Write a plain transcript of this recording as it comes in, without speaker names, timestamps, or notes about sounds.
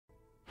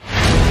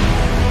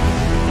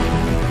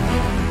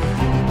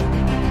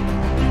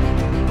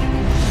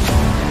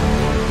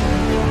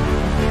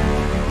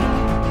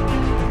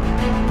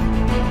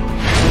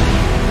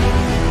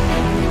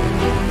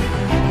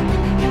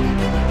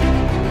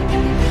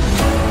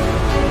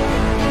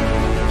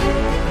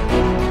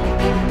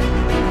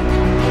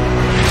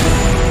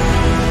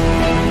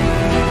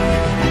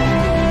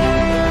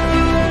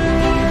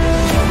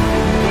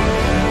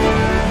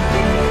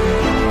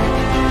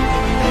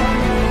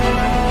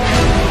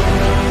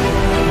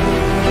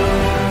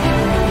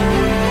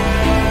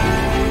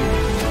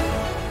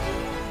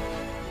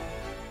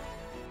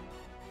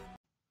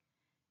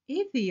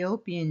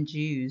Ethiopian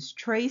Jews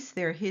trace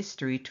their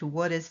history to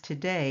what is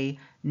today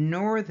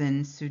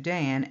northern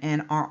Sudan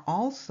and are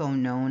also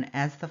known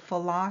as the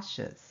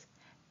Falashas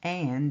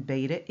and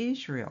Beta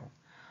Israel.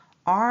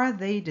 Are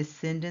they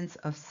descendants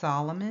of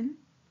Solomon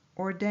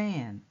or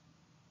Dan?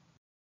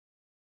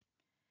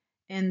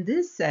 In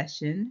this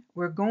session,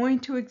 we're going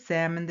to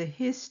examine the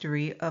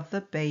history of the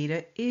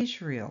Beta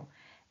Israel,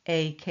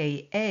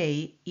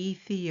 aka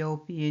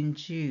Ethiopian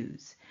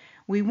Jews.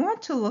 We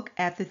want to look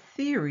at the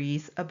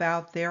theories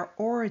about their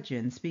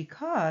origins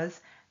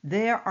because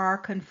there are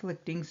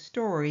conflicting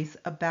stories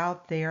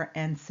about their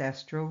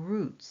ancestral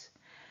roots.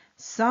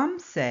 Some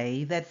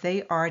say that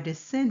they are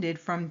descended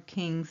from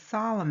King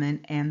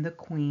Solomon and the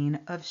Queen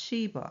of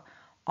Sheba,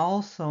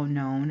 also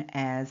known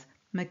as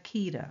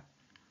Makeda,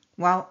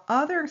 while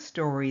other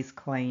stories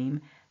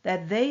claim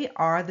that they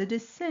are the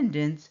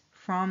descendants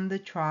from the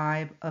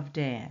tribe of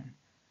Dan.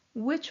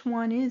 Which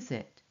one is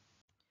it?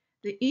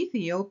 The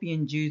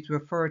Ethiopian Jews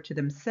refer to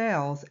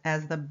themselves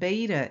as the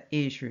Beta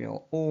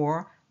Israel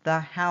or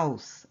the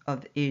House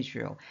of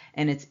Israel,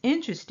 and it's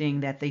interesting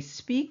that they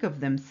speak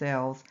of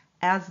themselves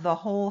as the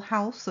whole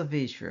house of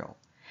Israel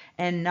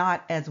and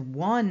not as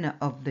one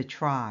of the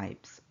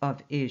tribes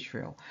of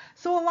Israel.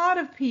 So a lot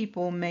of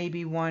people may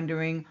be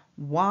wondering,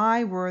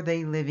 why were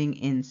they living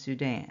in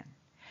Sudan?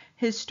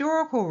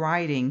 Historical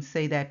writings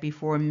say that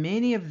before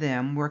many of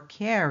them were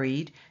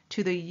carried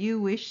to the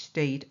Jewish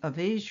state of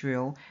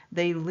Israel,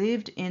 they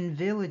lived in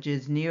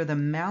villages near the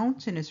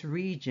mountainous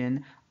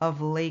region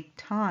of Lake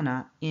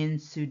Tana in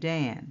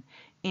Sudan,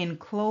 in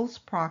close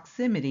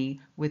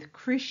proximity with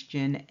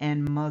Christian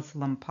and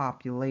Muslim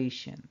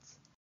populations.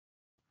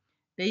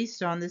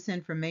 Based on this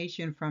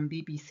information from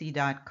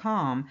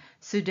BBC.com,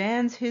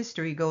 Sudan's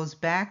history goes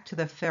back to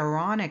the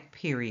Pharaonic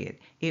period.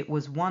 It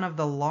was one of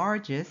the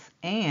largest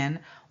and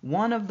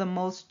one of the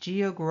most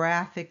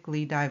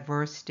geographically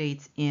diverse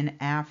states in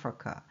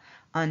Africa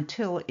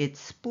until it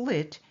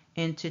split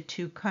into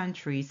two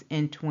countries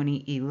in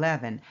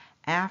 2011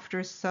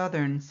 after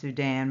southern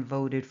Sudan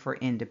voted for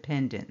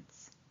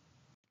independence.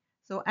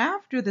 So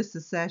after the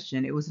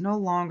secession, it was no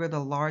longer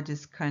the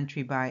largest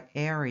country by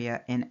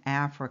area in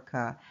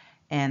Africa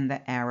and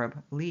the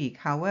Arab League.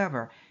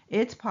 However,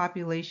 its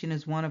population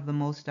is one of the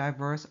most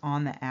diverse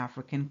on the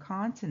African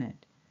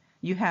continent.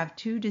 You have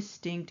two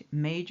distinct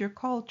major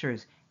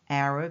cultures,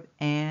 Arab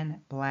and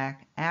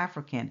Black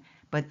African,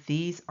 but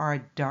these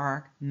are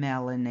dark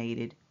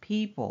melanated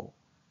people.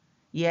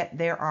 Yet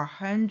there are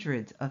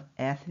hundreds of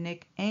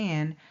ethnic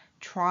and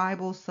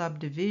tribal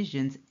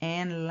subdivisions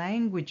and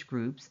language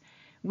groups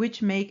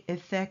which make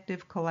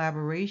effective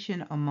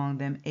collaboration among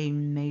them a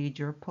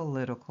major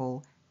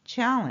political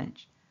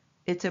challenge.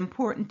 It's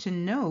important to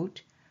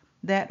note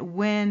that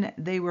when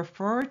they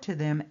refer to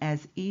them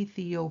as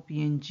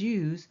Ethiopian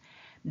Jews,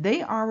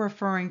 they are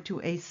referring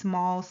to a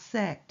small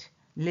sect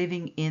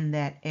living in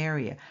that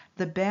area.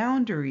 The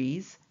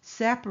boundaries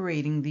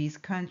separating these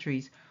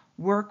countries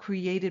were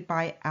created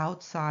by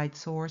outside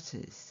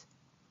sources,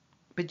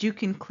 but you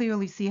can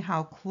clearly see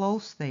how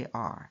close they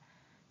are.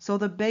 So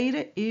the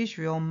Beta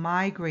Israel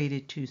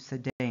migrated to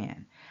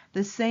Sudan.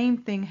 The same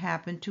thing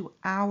happened to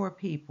our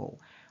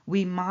people.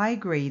 We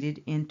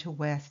migrated into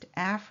West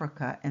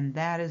Africa, and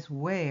that is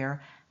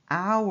where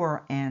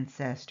our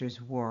ancestors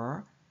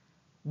were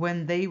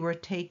when they were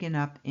taken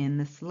up in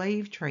the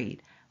slave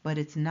trade, but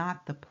it's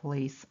not the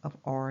place of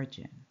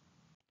origin.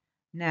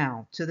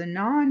 Now, to the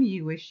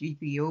non-Jewish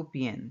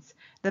Ethiopians,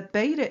 the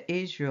Beta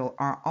Israel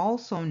are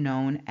also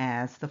known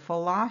as the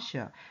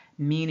Falasha,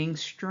 meaning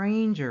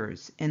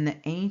strangers in the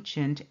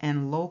ancient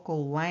and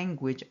local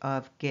language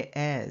of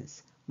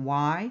Ge'ez.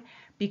 Why?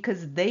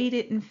 Because they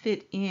didn't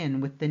fit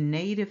in with the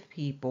native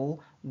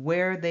people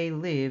where they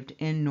lived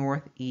in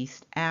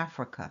Northeast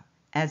Africa.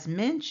 As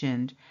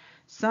mentioned,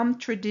 some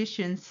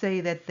traditions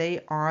say that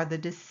they are the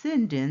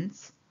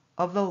descendants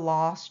of the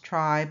lost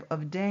tribe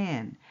of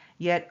Dan,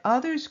 yet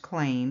others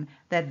claim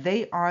that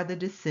they are the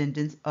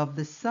descendants of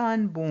the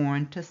son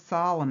born to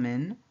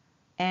Solomon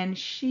and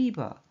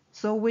Sheba.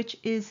 So which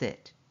is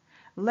it?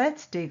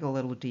 Let's dig a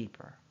little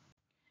deeper.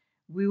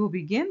 We will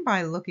begin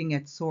by looking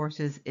at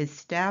sources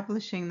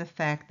establishing the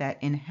fact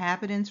that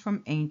inhabitants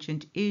from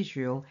ancient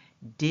Israel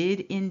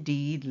did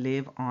indeed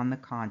live on the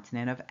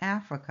continent of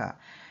Africa.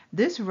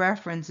 This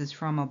reference is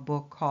from a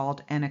book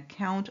called An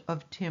Account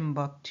of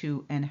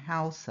Timbuktu and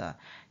Hausa,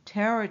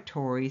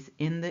 Territories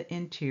in the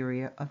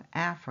Interior of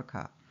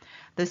Africa.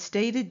 The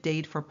stated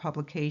date for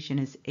publication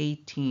is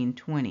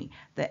 1820.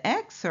 The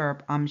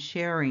excerpt I'm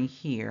sharing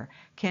here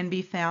can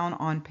be found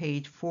on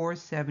page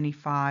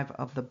 475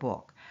 of the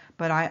book,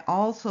 but I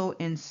also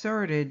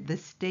inserted the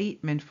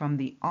statement from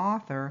the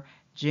author,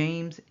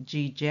 James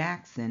G.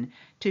 Jackson,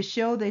 to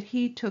show that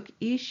he took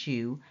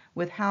issue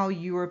with how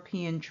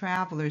European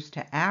travelers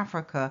to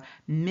Africa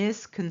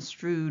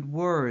misconstrued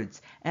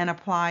words and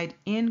applied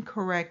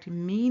incorrect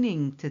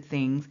meaning to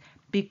things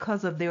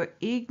because of their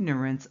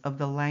ignorance of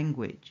the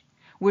language.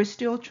 We're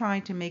still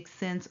trying to make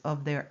sense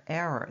of their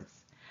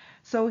errors.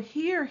 So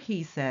here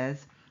he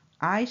says,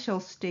 I shall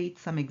state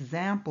some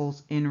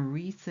examples in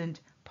recent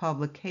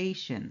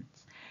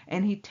publications.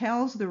 And he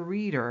tells the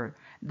reader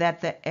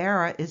that the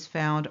error is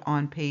found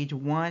on page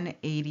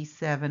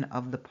 187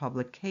 of the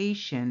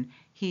publication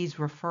he's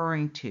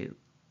referring to.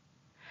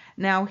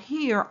 Now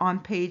here on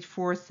page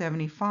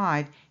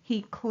 475,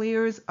 he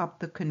clears up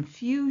the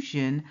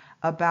confusion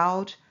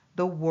about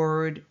the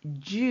word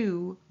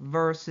Jew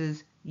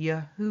versus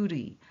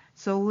Yehudi.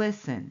 So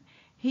listen,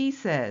 he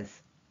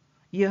says,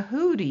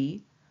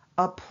 Yehudi,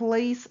 a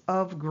place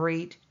of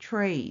great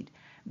trade.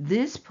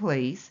 This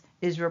place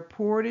is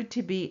reported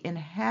to be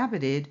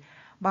inhabited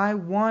by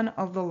one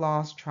of the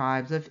lost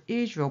tribes of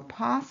Israel,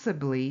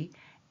 possibly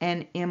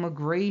an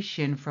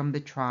immigration from the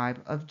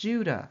tribe of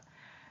Judah.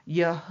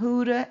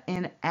 Yehuda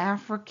in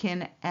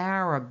African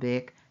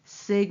Arabic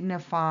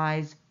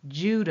signifies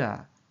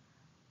Judah.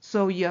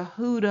 So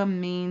Yehuda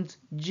means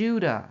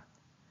Judah.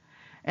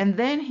 And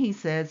then he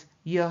says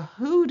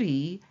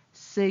Yehudi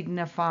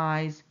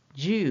signifies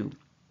Jew.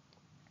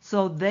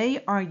 So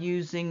they are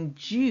using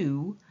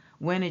Jew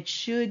when it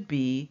should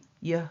be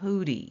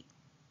Yehudi.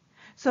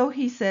 So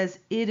he says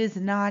it is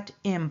not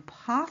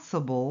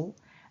impossible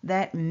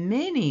that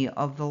many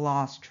of the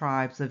lost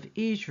tribes of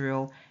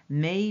Israel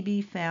may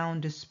be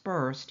found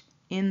dispersed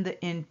in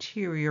the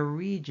interior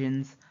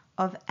regions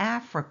of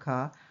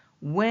Africa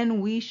when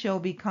we shall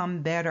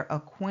become better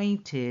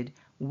acquainted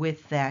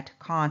with that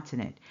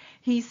continent.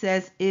 He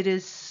says it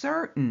is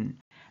certain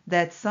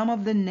that some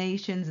of the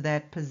nations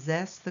that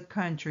possess the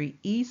country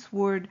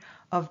eastward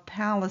of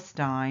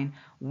Palestine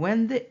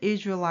when the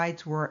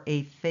Israelites were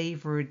a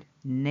favored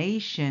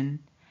nation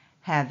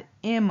have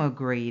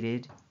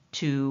immigrated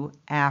to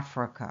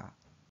Africa.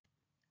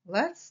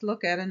 Let's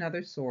look at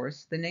another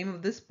source. The name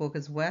of this book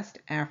is West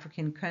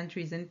African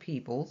Countries and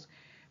Peoples,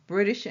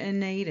 British and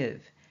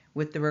Native,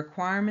 with the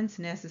requirements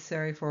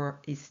necessary for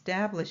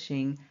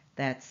establishing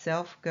that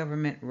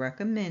self-government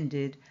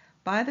recommended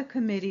by the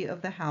Committee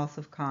of the House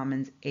of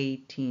Commons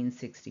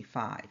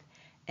 1865.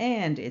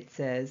 And it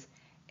says,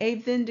 A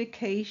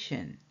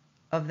Vindication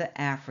of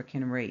the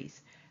African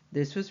Race.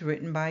 This was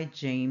written by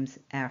James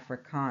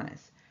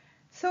Africanus.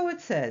 So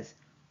it says,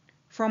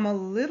 from a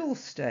little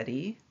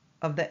study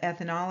of the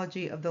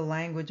ethnology of the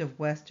language of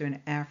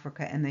Western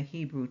Africa and the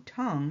Hebrew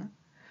tongue,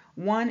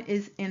 one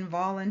is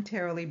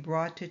involuntarily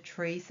brought to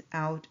trace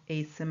out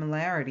a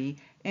similarity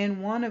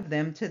in one of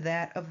them to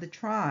that of the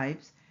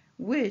tribes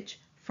which,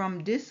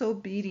 from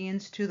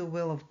disobedience to the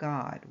will of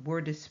God,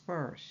 were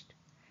dispersed,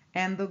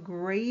 and the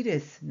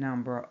greatest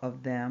number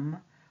of them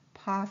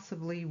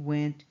possibly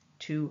went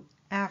to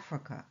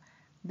Africa.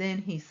 Then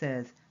he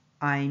says,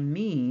 I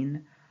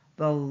mean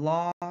the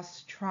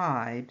lost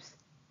tribes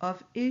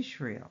of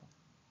Israel.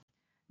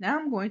 Now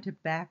I'm going to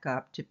back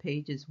up to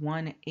pages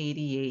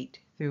 188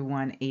 through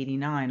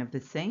 189 of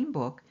the same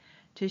book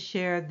to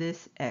share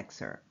this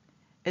excerpt.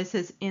 It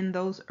says, in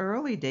those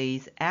early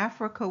days,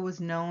 Africa was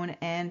known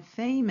and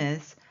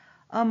famous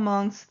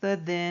amongst the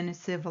then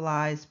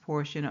civilized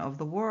portion of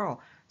the world.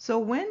 So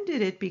when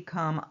did it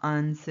become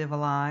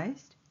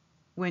uncivilized?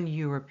 When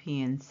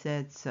Europeans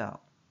said so.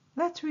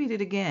 Let's read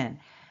it again.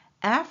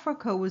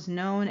 Africa was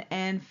known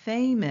and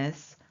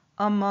famous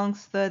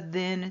amongst the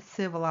then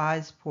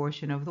civilized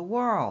portion of the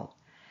world,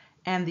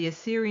 and the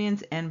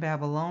Assyrians and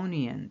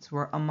Babylonians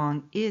were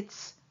among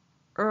its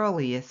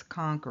earliest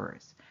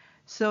conquerors,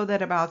 so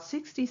that about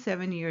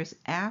 67 years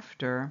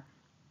after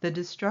the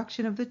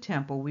destruction of the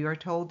temple, we are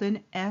told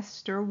in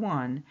Esther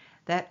 1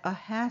 that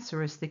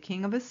Ahasuerus, the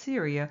king of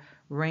Assyria,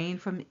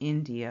 reigned from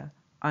India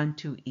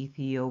unto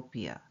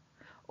Ethiopia,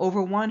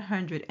 over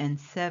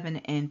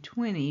 127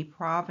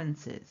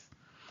 provinces.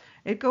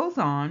 It goes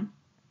on,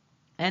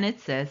 and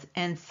it says,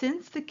 and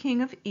since the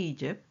king of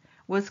Egypt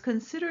was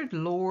considered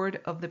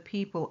lord of the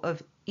people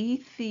of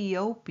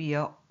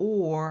Ethiopia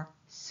or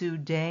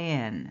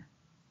Sudan,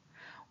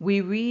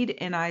 we read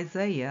in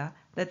Isaiah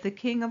that the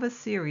king of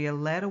Assyria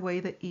led away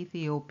the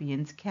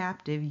Ethiopians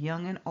captive,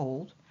 young and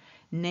old,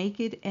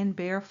 naked and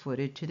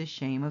barefooted, to the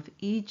shame of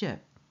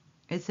Egypt.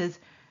 It says,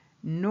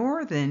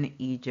 northern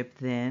Egypt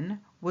then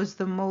was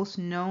the most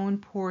known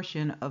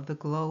portion of the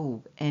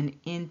globe, and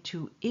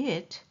into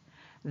it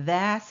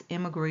vast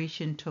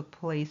immigration took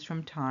place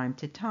from time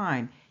to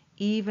time,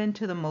 even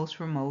to the most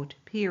remote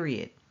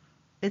period.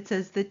 It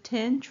says the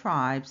 10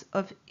 tribes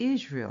of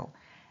Israel,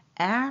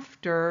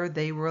 after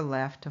they were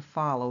left to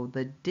follow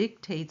the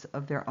dictates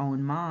of their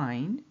own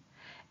mind,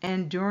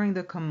 and during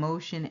the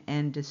commotion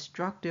and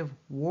destructive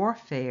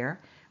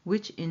warfare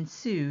which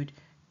ensued,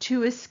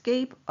 to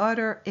escape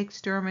utter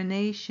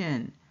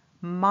extermination,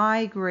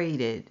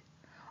 migrated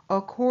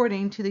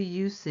according to the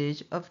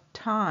usage of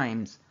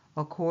times,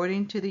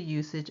 according to the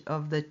usage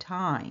of the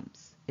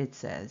times, it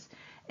says,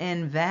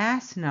 in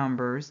vast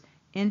numbers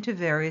into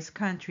various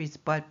countries,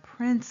 but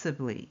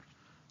principally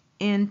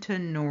into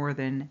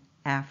northern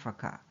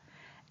Africa,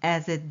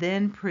 as it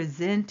then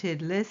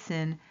presented,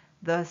 listen,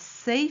 the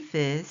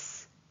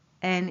safest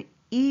and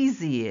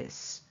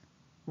easiest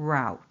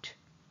route.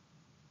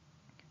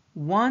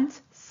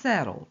 Once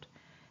settled,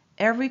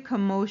 every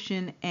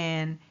commotion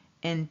and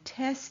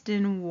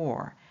intestine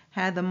war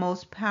had the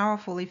most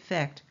powerful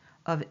effect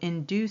of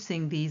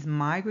inducing these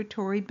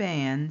migratory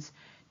bands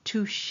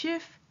to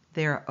shift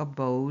their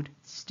abode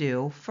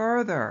still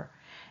further,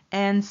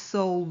 and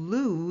so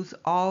lose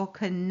all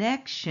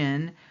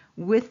connection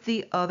with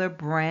the other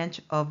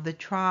branch of the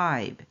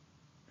tribe.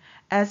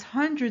 As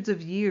hundreds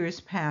of years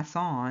pass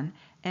on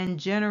and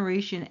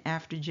generation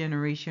after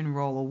generation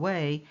roll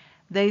away,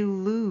 they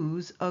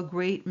lose a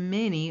great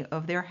many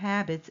of their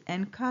habits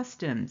and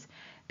customs,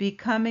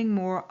 becoming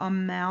more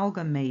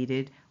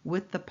amalgamated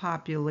with the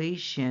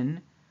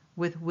population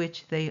with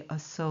which they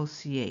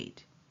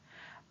associate.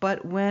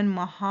 But when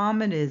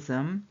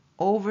Mohammedanism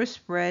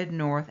overspread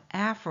North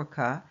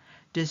Africa,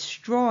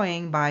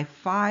 destroying by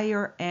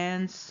fire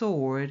and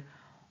sword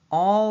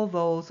all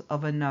those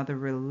of another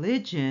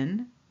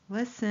religion,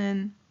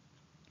 listen,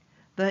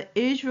 the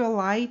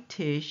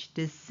Israelitish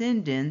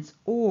descendants,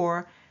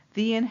 or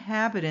the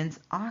inhabitants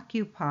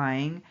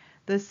occupying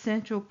the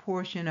central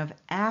portion of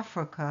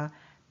Africa,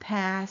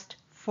 passed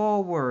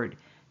forward,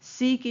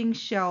 seeking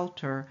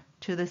shelter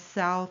to the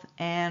south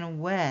and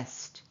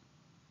west.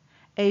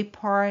 A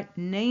part,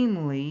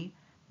 namely,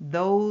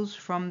 those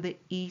from the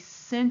east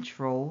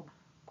central,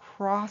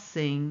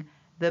 crossing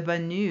the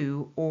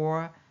Benue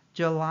or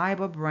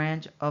Jaliba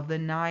branch of the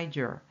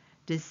Niger,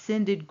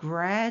 descended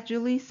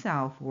gradually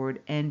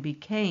southward and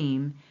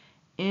became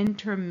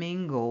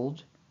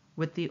intermingled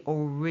with the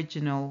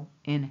original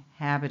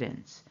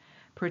inhabitants.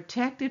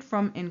 Protected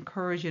from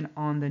incursion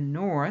on the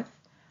north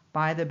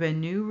by the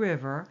Benue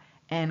River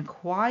and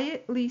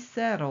quietly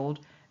settled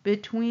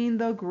between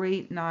the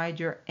great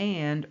Niger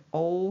and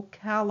Old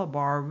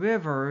Calabar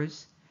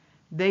rivers,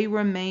 they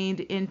remained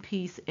in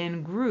peace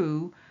and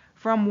grew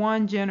from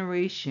one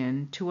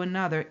generation to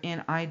another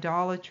in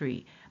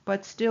idolatry,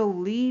 but still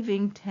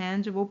leaving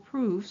tangible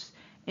proofs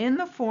in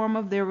the form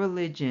of their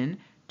religion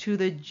to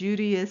the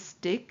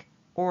Judaistic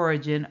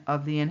origin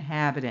of the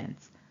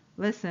inhabitants.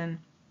 Listen,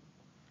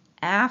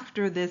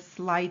 after this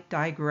slight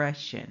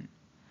digression,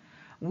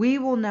 we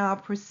will now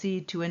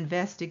proceed to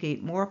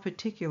investigate more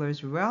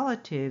particulars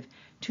relative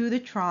to the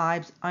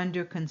tribes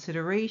under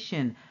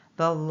consideration.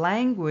 The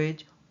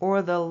language,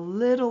 or the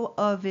little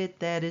of it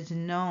that is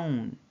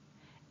known,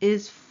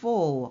 is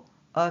full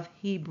of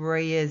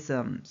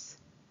Hebraisms.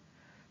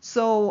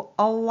 So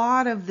a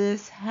lot of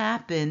this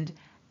happened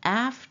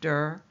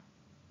after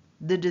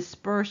the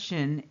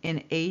dispersion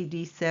in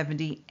AD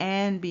 70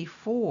 and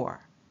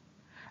before.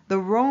 The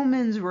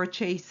Romans were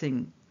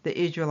chasing the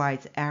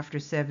Israelites after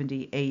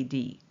 70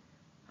 AD.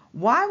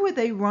 Why would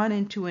they run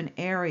into an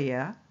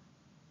area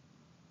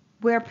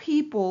where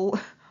people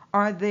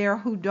are there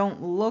who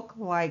don't look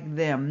like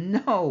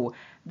them? No,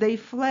 they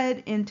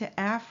fled into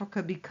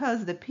Africa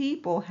because the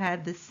people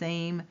had the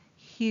same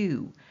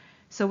hue.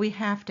 So we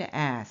have to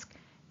ask,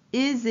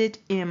 is it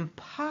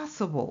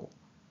impossible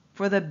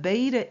for the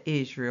Beta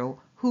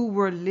Israel who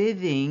were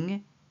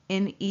living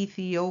in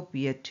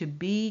Ethiopia to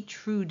be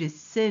true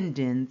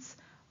descendants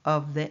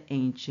of the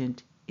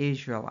ancient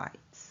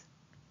Israelites?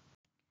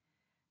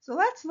 So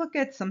let's look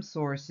at some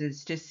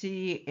sources to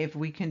see if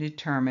we can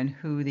determine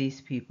who these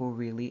people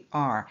really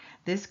are.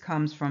 This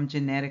comes from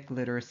Genetic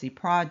Literacy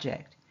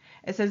Project.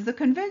 It says the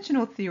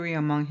conventional theory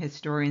among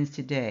historians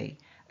today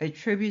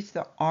attributes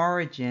the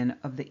origin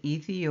of the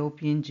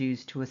Ethiopian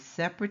Jews to a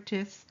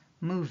separatist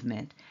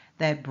movement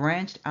that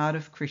branched out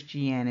of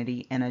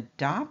Christianity and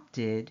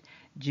adopted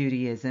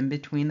Judaism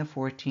between the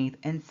 14th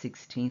and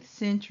 16th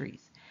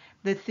centuries.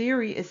 The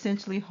theory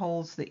essentially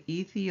holds the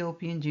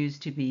Ethiopian Jews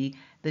to be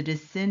the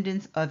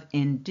descendants of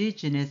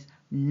indigenous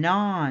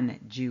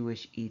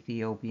non-Jewish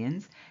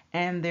Ethiopians,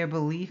 and their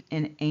belief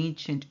in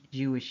ancient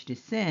Jewish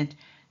descent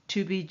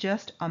to be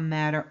just a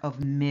matter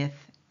of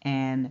myth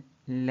and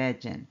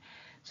legend.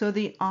 So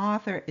the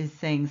author is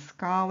saying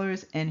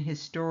scholars and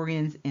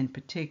historians in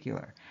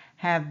particular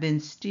have been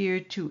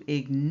steered to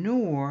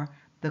ignore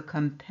the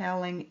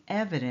compelling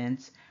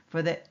evidence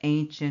for the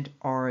ancient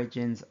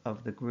origins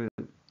of the group.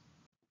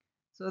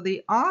 So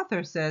the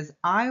author says,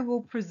 I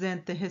will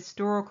present the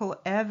historical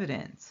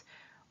evidence,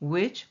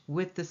 which,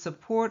 with the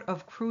support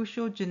of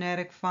crucial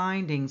genetic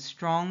findings,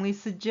 strongly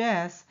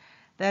suggests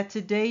that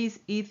today's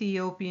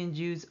Ethiopian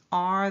Jews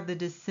are the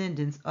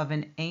descendants of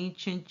an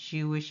ancient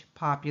Jewish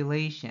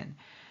population.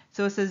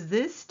 So it says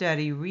this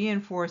study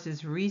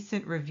reinforces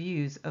recent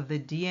reviews of the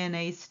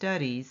DNA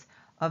studies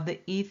of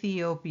the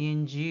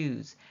Ethiopian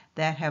Jews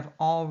that have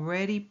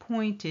already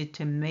pointed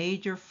to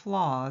major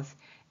flaws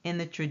in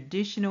the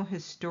traditional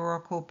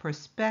historical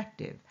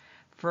perspective.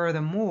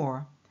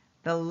 Furthermore,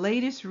 the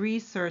latest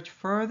research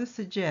further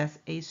suggests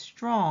a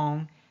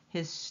strong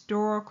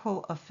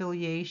historical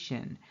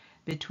affiliation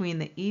between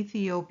the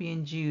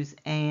Ethiopian Jews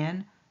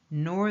and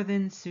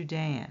northern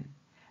Sudan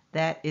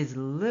that is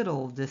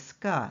little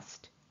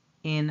discussed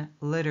in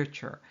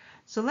literature.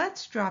 So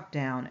let's drop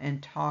down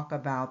and talk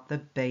about the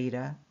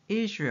Beta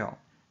Israel.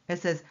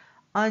 It says,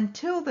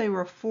 until they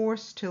were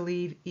forced to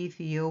leave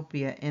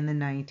Ethiopia in the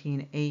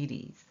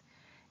 1980s,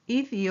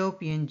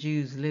 Ethiopian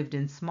Jews lived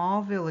in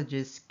small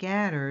villages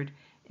scattered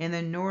in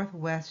the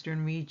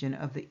northwestern region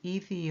of the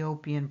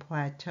Ethiopian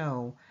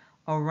plateau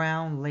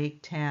around Lake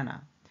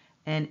Tana.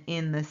 and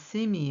in the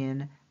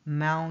Simeon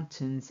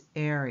Mountains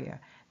area.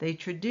 They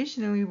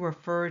traditionally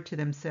referred to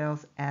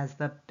themselves as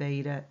the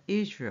Beta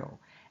Israel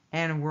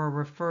and were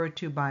referred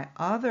to by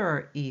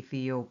other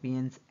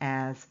Ethiopians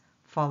as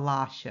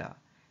Falasha,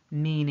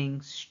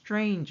 meaning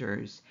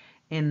strangers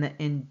in the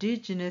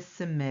indigenous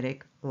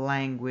Semitic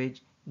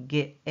language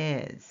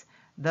Ge'ez.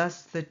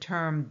 Thus, the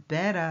term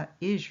Beta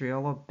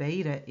Israel or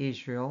Beta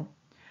Israel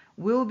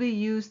will be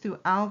used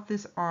throughout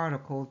this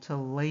article to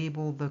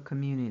label the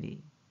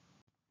community.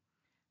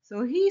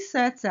 So he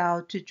sets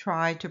out to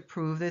try to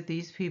prove that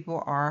these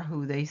people are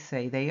who they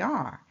say they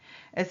are.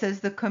 It says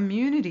the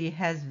community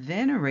has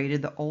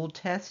venerated the Old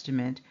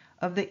Testament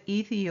of the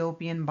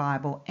Ethiopian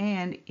Bible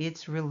and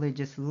its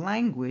religious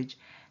language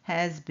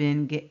has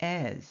been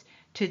Ge'ez.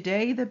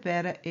 Today the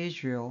Beta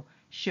Israel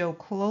show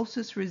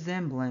closest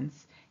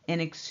resemblance in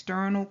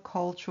external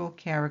cultural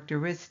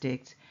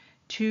characteristics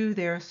to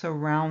their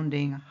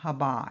surrounding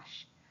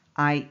Habash,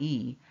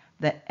 i.e.,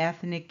 the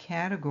ethnic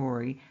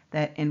category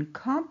that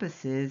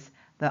encompasses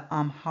the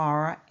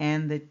Amhara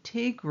and the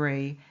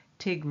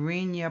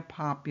Tigrinya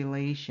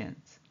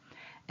populations.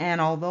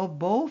 And although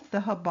both the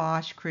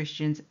Habash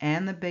Christians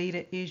and the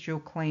Beta Israel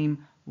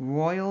claim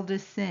royal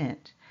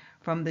descent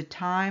from the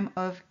time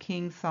of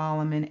King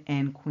Solomon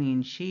and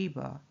Queen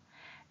Sheba,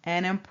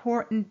 an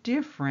important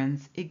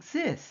difference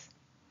exists.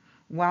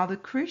 While the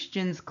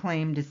Christians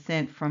claim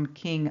descent from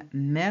King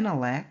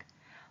Menelik,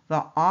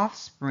 the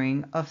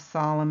offspring of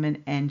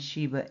Solomon and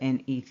Sheba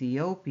in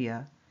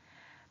Ethiopia,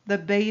 the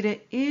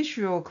Beta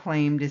Israel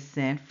claim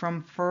descent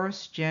from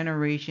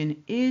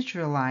first-generation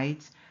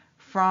Israelites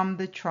from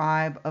the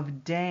tribe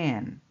of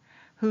Dan,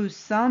 who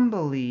some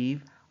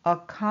believe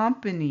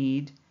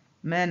accompanied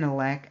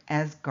Menelik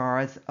as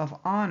guards of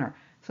honor.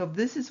 So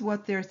this is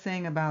what they're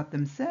saying about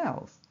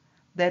themselves,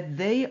 that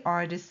they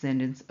are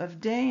descendants of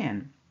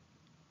Dan.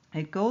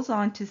 It goes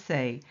on to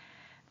say,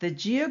 the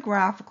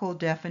geographical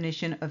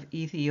definition of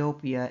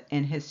Ethiopia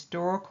in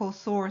historical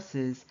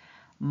sources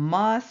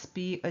must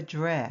be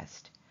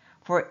addressed,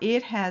 for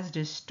it has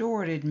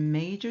distorted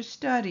major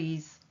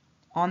studies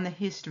on the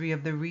history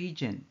of the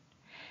region.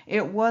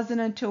 It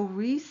wasn't until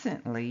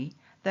recently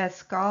that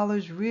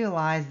scholars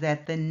realized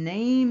that the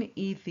name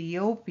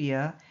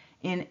Ethiopia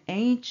in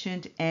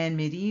ancient and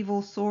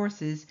medieval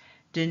sources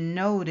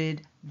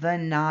denoted the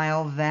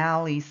Nile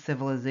Valley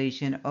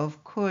civilization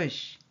of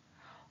Kush,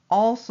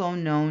 also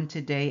known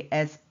today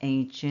as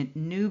ancient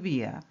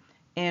Nubia,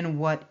 in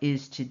what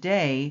is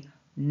today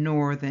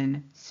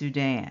northern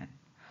Sudan.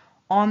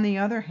 On the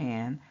other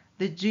hand,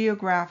 the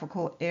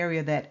geographical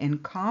area that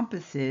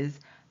encompasses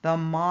the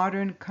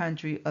modern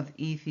country of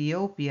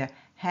Ethiopia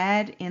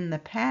had in the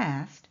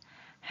past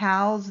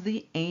housed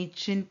the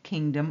ancient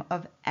kingdom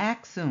of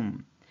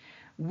Aksum,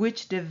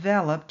 which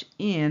developed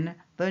in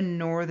the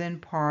northern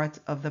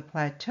parts of the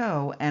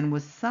plateau and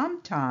was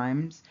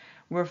sometimes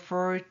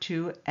referred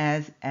to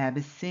as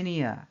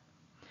Abyssinia.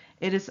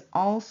 It is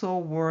also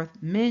worth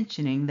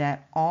mentioning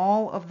that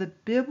all of the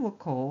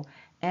biblical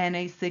and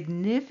a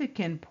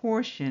significant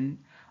portion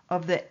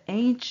of the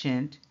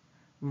ancient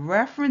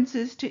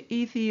references to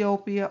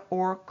Ethiopia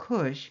or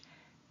Kush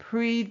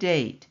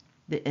predate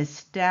the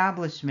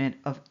establishment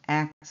of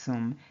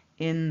Aksum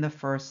in the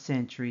 1st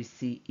century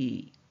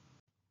CE.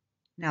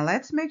 Now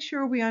let's make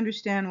sure we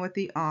understand what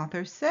the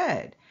author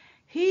said.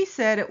 He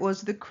said it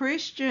was the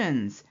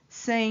Christians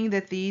saying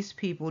that these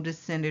people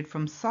descended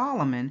from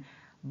Solomon,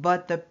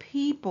 but the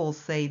people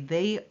say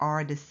they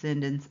are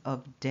descendants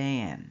of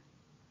Dan.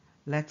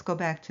 Let's go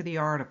back to the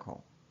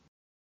article.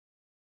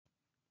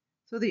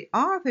 So the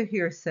author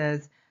here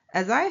says,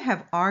 as I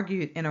have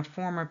argued in a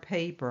former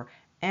paper,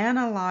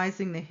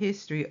 analyzing the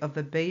history of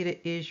the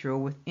Beta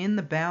Israel within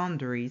the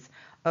boundaries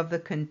of the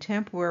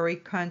contemporary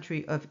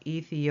country of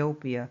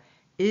Ethiopia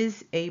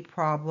is a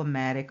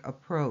problematic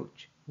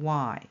approach.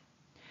 Why?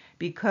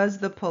 Because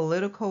the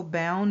political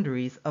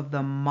boundaries of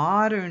the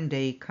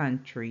modern-day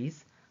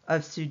countries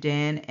of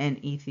Sudan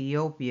and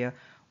Ethiopia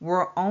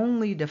were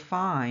only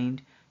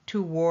defined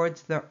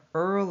towards the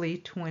early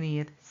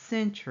 20th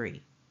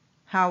century.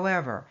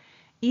 However,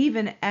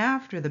 even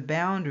after the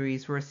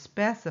boundaries were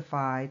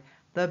specified,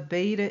 the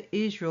Beta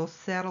Israel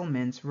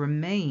settlements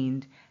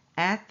remained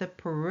at the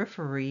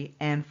periphery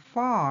and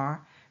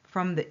far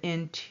from the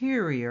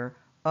interior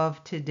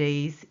of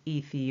today's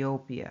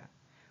Ethiopia,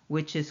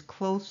 which is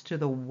close to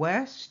the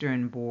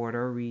western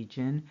border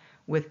region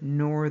with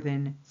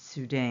northern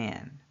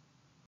Sudan.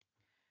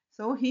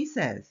 So he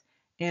says,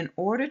 in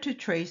order to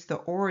trace the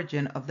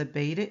origin of the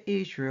Beta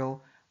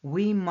Israel,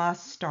 we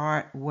must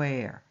start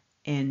where?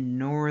 In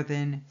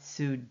northern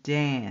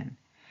Sudan.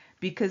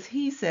 Because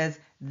he says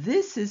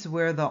this is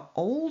where the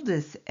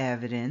oldest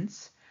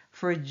evidence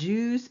for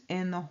Jews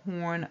in the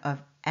Horn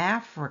of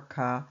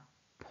Africa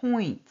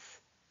points.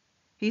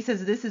 He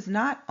says this is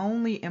not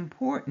only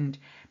important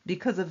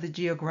because of the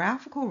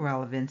geographical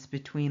relevance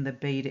between the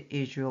Beta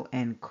Israel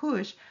and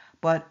Cush,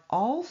 but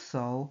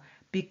also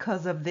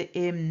because of the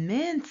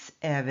immense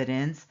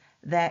evidence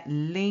that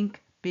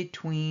link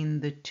between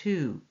the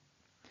two.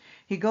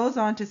 He goes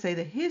on to say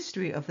the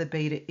history of the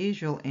Beta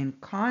Israel in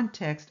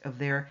context of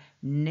their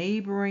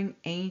neighboring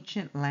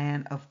ancient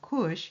land of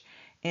Cush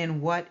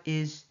in what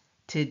is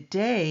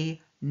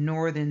today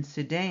northern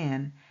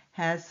Sudan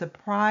has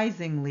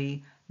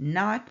surprisingly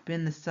not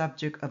been the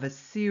subject of a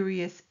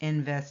serious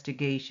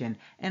investigation,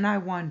 and I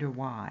wonder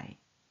why.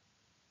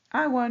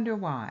 I wonder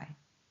why.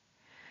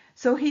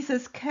 So he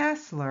says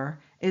Kessler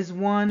is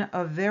one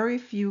of very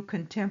few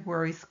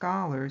contemporary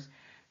scholars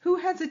who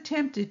has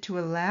attempted to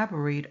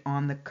elaborate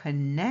on the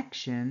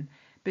connection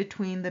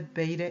between the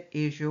Beta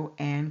Israel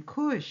and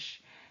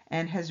Cush,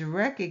 and has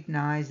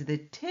recognized the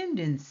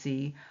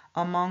tendency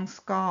among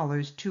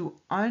scholars to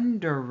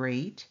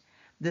underrate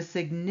the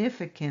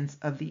significance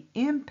of the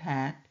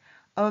impact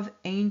of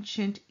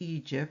ancient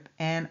Egypt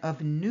and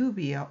of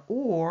Nubia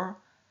or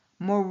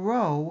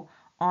Meroe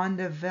on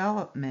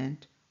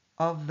development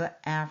of the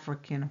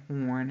African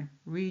Horn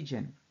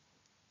region.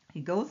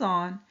 He goes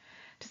on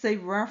to say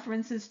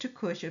references to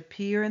Cush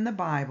appear in the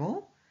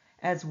Bible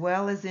as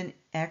well as in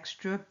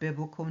extra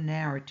biblical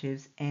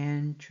narratives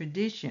and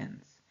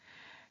traditions.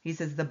 He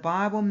says the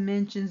Bible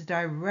mentions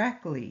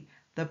directly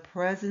the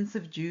presence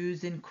of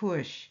Jews in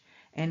Cush,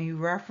 and he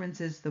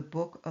references the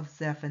book of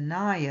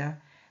Zephaniah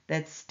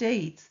that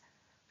states,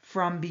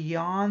 "From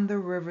beyond the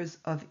rivers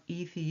of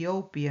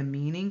Ethiopia,"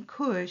 meaning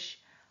Cush,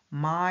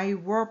 "my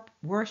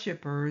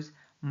worshippers,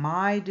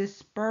 my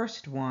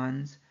dispersed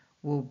ones,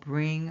 will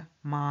bring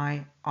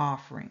my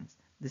offerings."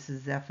 This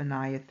is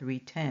Zephaniah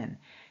 3:10.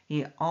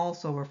 He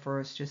also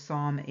refers to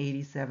Psalm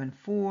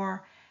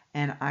 87:4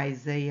 and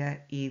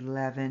Isaiah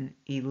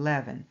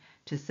 11:11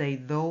 to say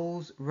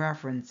those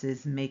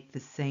references make the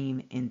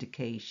same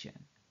indication.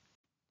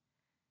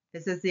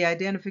 It says the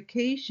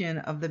identification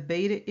of the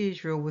Beta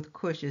Israel with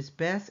Cush is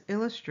best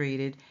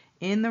illustrated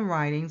in the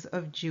writings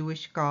of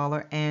Jewish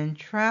scholar and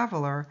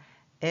traveler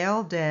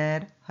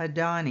Eldad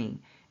Hadani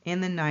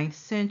in the 9th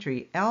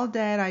century.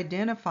 Eldad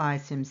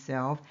identifies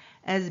himself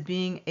as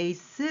being a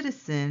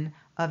citizen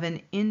of an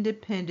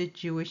independent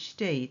Jewish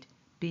state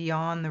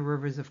beyond the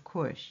rivers of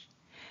Cush.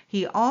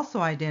 He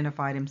also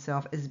identified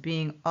himself as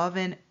being of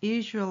an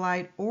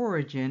Israelite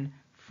origin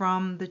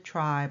from the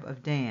tribe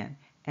of Dan,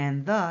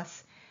 and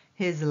thus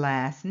his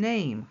last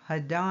name,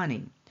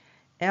 Hadani.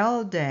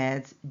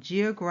 Eldad's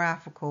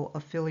geographical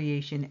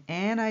affiliation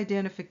and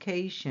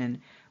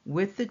identification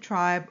with the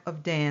tribe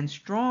of Dan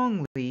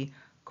strongly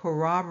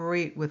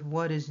corroborate with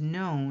what is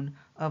known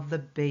of the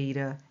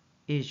Beta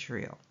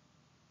Israel.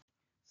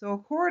 So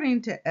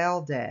according to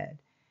Eldad,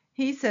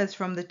 he says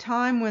from the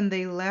time when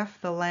they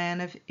left the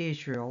land of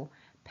Israel,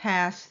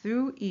 passed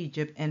through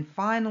Egypt, and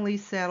finally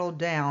settled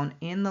down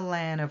in the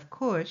land of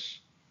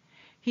Cush,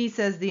 he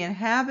says the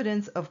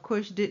inhabitants of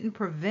Cush didn't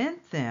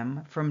prevent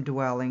them from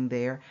dwelling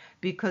there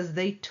because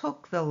they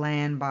took the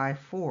land by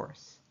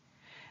force.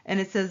 And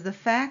it says the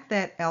fact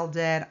that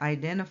Eldad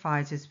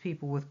identifies his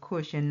people with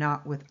Cush and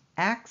not with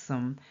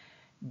Axum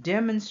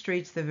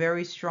demonstrates the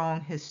very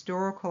strong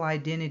historical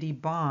identity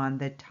bond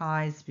that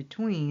ties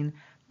between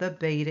the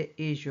Beta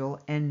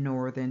Israel and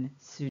northern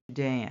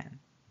Sudan.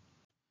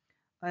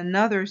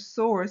 Another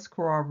source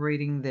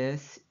corroborating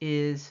this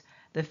is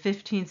the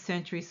 15th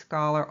century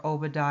scholar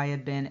Obadiah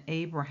ben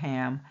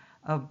Abraham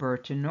of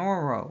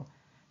Bertinoro,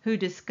 who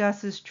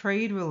discusses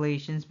trade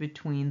relations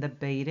between the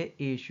Beta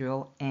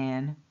Israel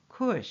and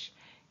Cush.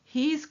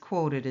 He's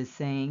quoted as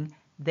saying,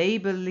 "They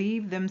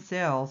believe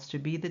themselves to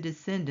be the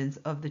descendants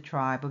of the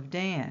tribe of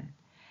Dan,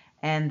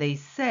 and they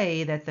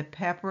say that the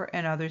pepper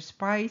and other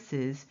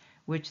spices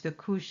which the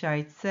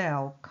Cushites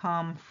sell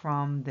come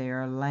from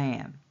their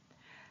land."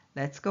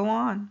 Let's go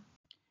on.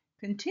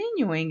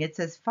 Continuing, it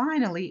says,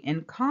 finally,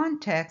 in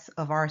context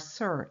of our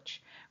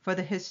search for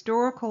the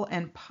historical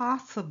and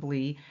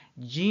possibly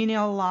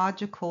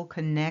genealogical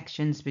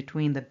connections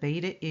between the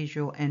Beta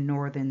Israel and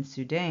northern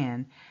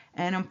Sudan,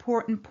 an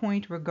important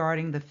point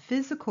regarding the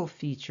physical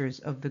features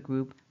of the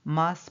group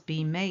must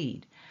be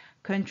made.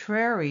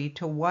 Contrary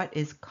to what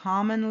is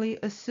commonly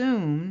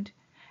assumed,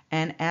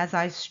 and as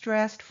I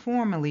stressed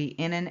formerly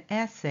in an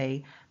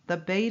essay, the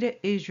Beta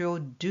Israel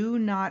do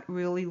not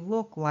really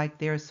look like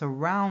their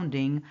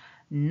surrounding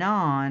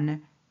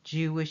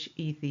non-Jewish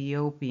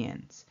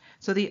Ethiopians.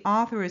 So the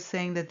author is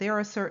saying that there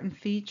are certain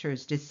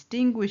features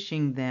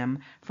distinguishing them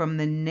from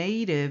the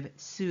native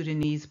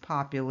Sudanese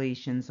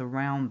populations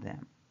around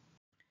them.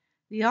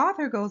 The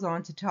author goes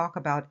on to talk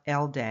about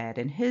Eldad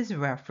and his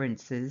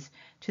references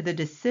to the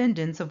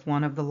descendants of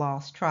one of the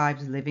lost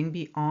tribes living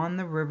beyond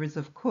the rivers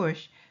of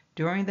Cush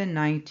during the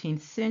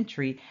 19th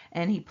century,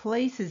 and he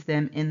places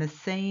them in the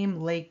same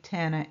Lake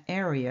Tana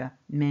area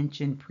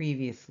mentioned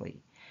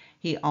previously.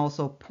 He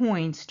also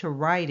points to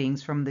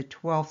writings from the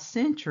 12th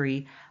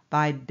century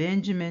by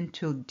Benjamin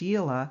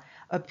Tudela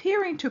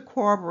appearing to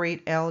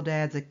corroborate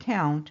Eldad's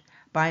account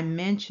by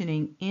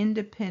mentioning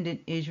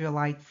independent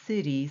Israelite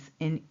cities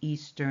in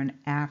eastern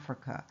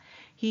Africa.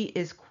 He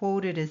is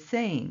quoted as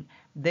saying,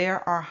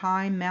 "There are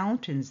high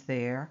mountains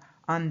there,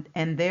 and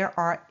there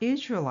are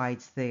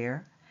Israelites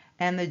there,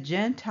 and the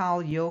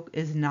Gentile yoke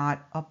is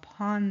not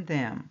upon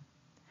them."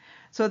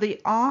 So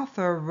the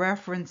author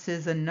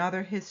references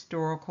another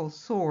historical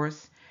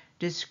source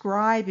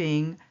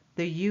describing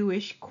the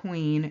Jewish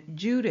queen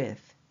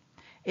Judith.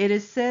 It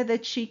is said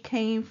that she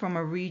came from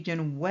a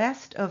region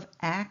west of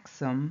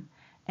Axum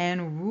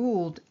and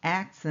ruled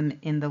Axum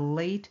in the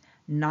late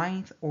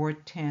 9th or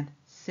 10th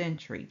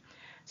century.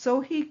 So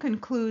he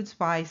concludes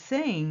by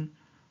saying,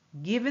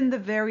 given the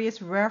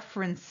various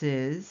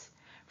references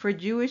for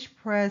Jewish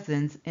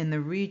presence in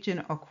the region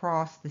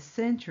across the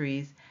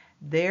centuries,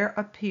 there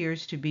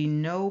appears to be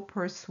no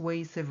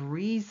persuasive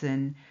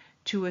reason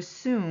to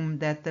assume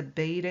that the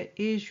Beta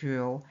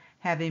Israel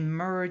have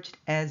emerged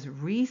as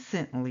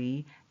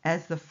recently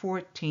as the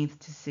 14th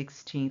to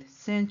 16th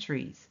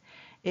centuries.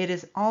 It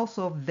is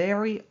also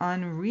very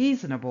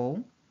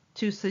unreasonable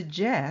to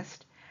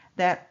suggest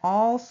that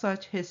all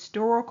such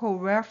historical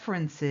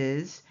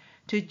references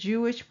to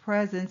Jewish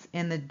presence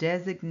in the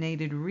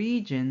designated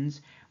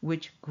regions,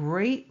 which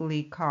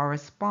greatly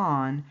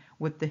correspond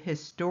with the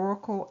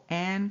historical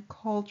and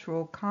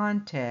cultural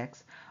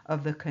context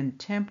of the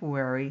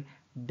contemporary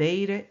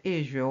Beta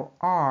Israel,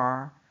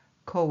 are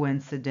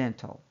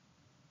coincidental.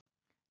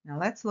 Now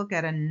let's look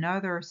at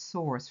another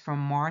source from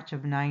March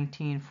of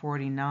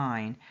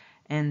 1949,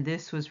 and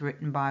this was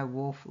written by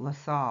Wolf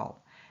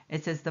LaSalle.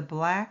 It says, The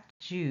Black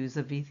Jews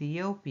of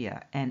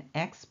Ethiopia, an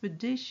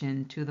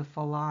expedition to the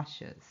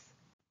Falashas.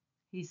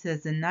 He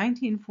says, in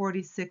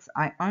 1946,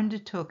 I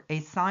undertook a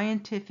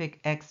scientific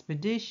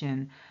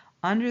expedition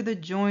under the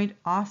joint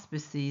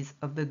auspices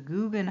of the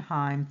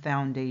Guggenheim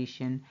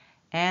Foundation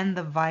and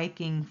the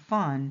Viking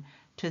Fund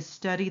to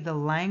study the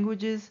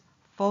languages,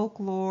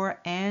 folklore,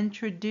 and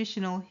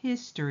traditional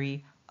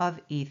history of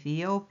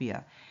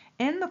Ethiopia.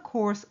 In the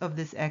course of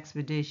this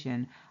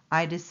expedition,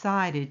 I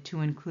decided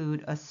to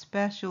include a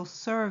special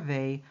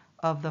survey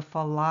of the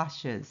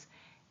Falashas,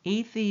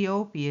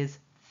 Ethiopia's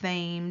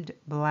famed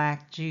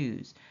black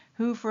Jews,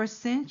 who for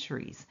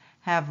centuries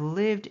have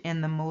lived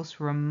in the most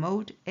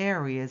remote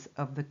areas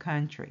of the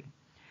country.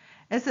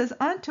 It says,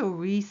 until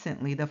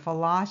recently, the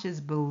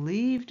Falashas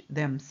believed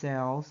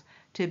themselves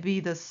to be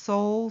the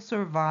sole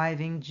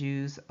surviving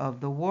Jews of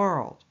the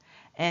world,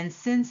 and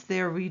since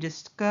their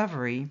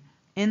rediscovery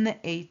in the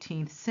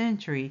 18th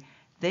century,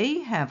 they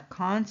have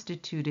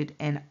constituted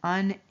an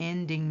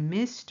unending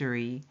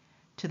mystery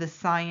to the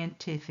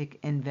scientific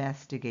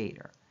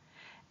investigator.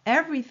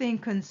 Everything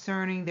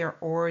concerning their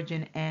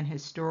origin and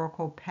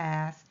historical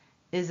past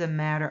is a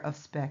matter of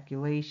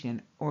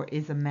speculation, or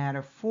is a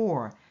matter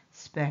for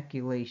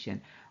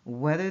speculation.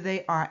 Whether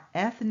they are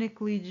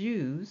ethnically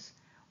Jews,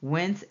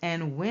 whence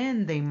and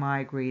when they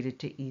migrated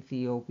to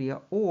Ethiopia,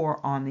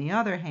 or, on the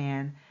other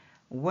hand,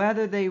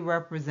 whether they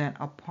represent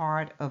a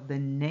part of the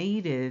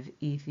native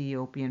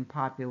Ethiopian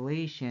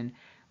population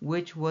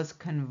which was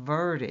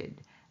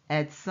converted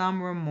at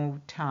some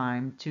remote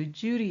time to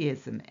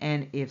Judaism,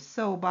 and if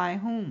so, by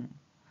whom.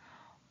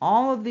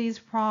 All of these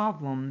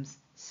problems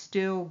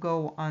still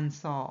go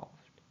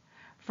unsolved.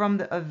 From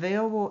the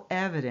available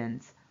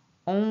evidence,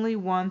 only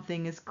one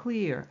thing is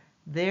clear.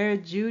 Their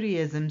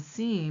Judaism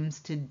seems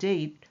to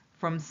date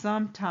from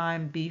some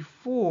time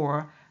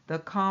before the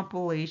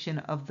compilation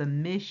of the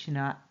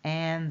Mishnah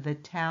and the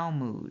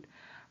Talmud,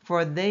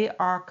 for they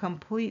are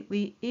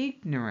completely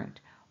ignorant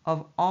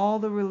of all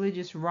the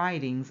religious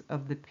writings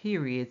of the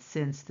period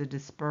since the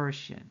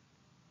dispersion.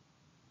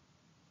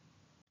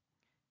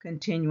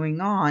 Continuing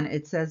on,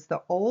 it says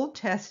the Old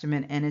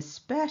Testament, and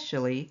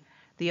especially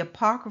the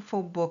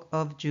apocryphal book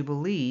of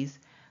Jubilees,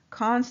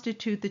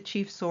 constitute the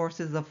chief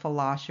sources of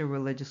Falasha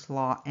religious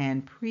law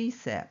and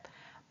precept.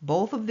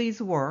 Both of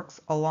these works,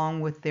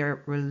 along with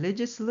their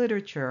religious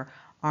literature,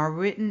 are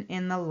written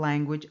in the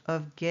language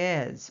of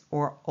Ge'ez,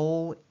 or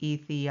Old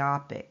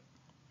Ethiopic.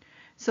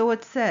 So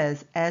it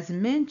says, as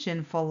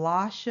mentioned,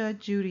 Falasha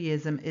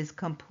Judaism is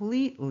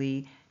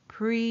completely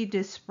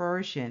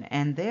pre-dispersion,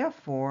 and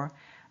therefore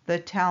the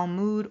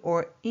Talmud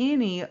or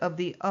any of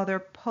the other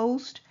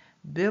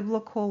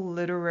post-biblical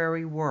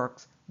literary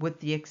works, with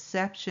the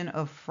exception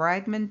of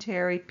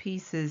fragmentary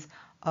pieces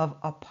of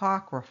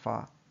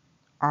Apocrypha,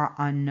 are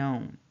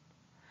unknown.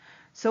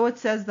 So it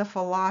says the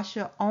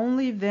Falasha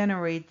only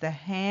venerate the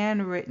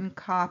handwritten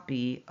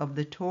copy of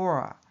the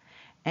Torah,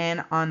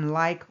 and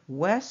unlike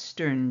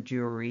Western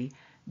Jewry,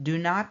 do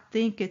not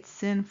think it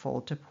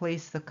sinful to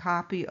place the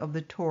copy of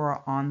the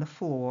Torah on the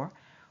floor,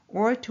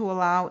 or to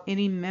allow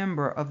any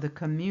member of the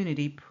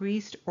community,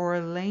 priest or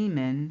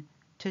layman,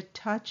 to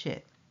touch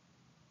it.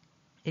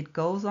 It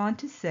goes on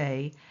to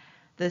say,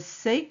 the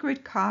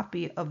sacred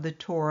copy of the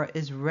Torah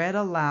is read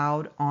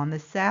aloud on the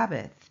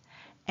Sabbath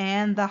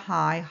and the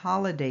high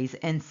holidays,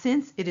 and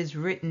since it is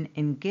written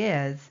in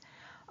Ge'ez,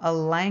 a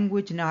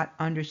language not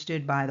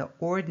understood by the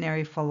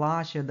ordinary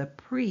Falasha, the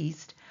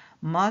priest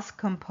must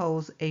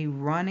compose a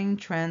running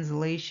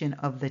translation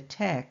of the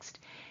text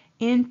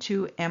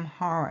into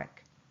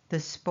Amharic, the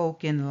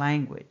spoken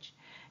language.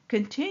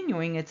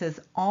 Continuing, it says,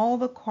 all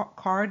the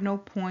cardinal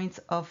points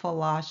of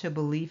Falasha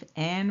belief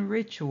and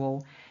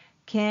ritual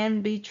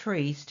can be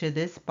traced to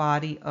this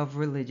body of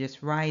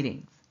religious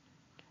writings.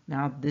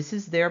 Now, this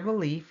is their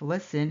belief.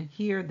 Listen,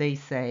 here they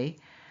say,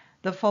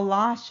 The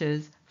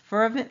Falashas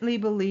fervently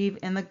believe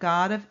in the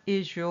God of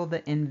Israel,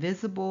 the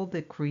invisible,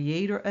 the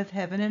creator of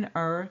heaven and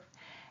earth,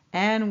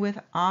 and with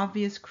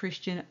obvious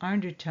Christian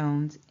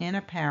undertones in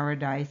a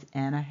paradise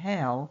and a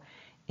hell,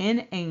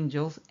 in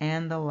angels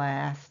and the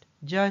last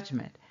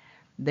judgment.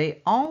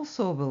 They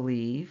also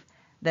believe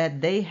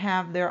that they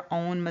have their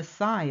own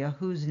Messiah,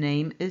 whose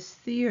name is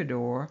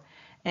Theodore,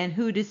 and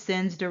who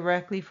descends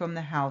directly from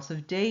the house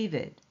of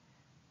David.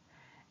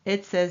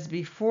 It says,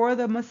 before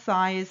the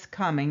Messiah's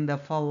coming, the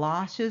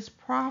Falashas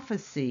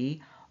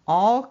prophesy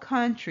all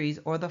countries,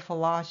 or the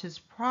Falashas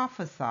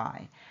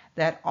prophesy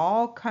that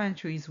all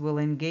countries will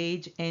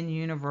engage in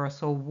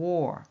universal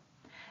war.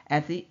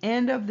 At the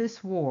end of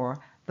this war,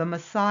 the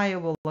Messiah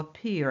will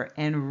appear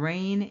and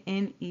reign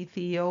in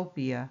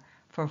Ethiopia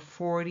for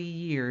 40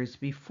 years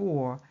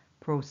before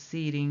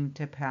proceeding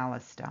to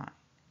Palestine.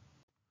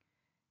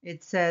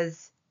 It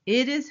says,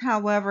 it is,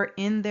 however,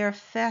 in their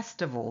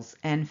festivals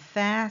and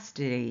fast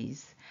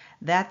days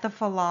that the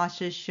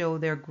Falashas show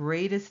their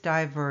greatest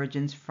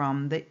divergence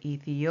from the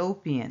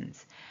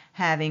Ethiopians,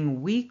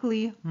 having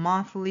weekly,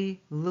 monthly,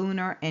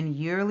 lunar, and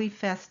yearly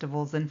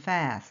festivals and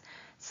fasts.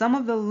 Some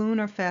of the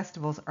lunar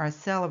festivals are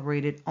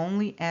celebrated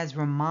only as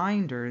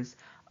reminders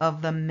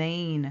of the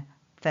main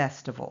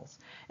festivals.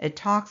 It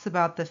talks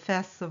about the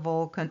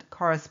festival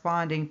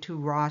corresponding to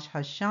Rosh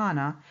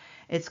Hashanah.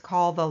 It's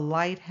called The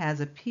Light Has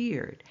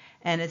Appeared,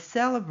 and is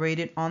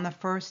celebrated on the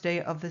first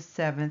day of the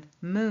 7th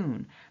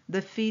moon.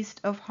 The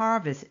Feast of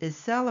Harvest is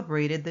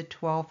celebrated the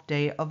 12th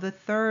day of the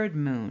 3rd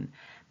moon.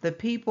 The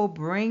people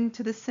bring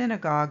to the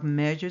synagogue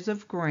measures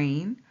of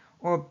grain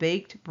or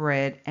baked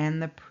bread,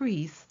 and the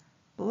priests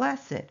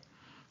bless it.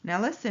 Now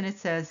listen, it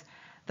says,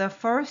 the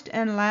first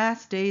and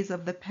last days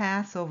of the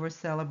Passover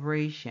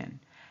celebration,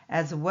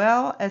 as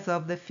well as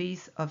of the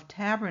Feast of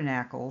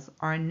Tabernacles,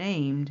 are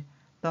named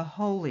the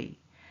Holy,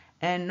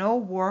 and no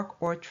work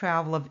or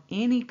travel of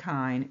any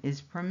kind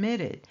is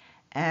permitted.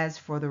 As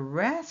for the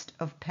rest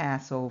of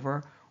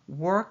Passover,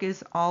 work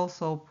is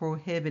also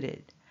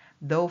prohibited,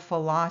 though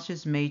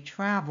Falashas may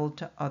travel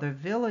to other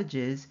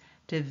villages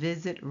to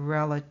visit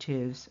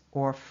relatives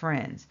or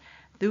friends.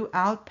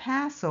 Throughout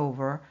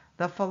Passover,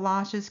 the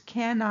Falashas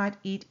cannot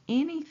eat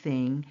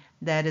anything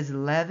that is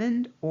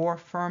leavened or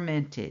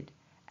fermented.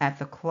 At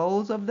the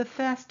close of the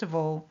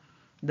festival,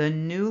 the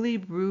newly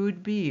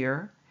brewed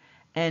beer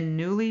and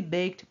newly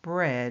baked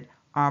bread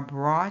are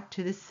brought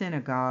to the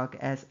synagogue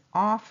as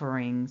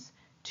offerings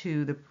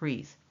to the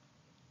priest.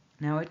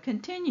 Now it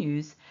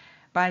continues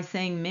by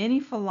saying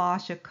many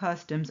Falasha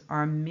customs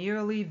are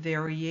merely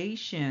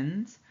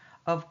variations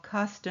of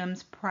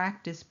customs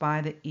practiced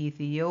by the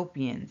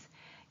Ethiopians,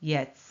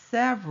 yet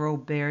several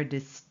bear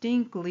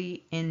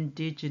distinctly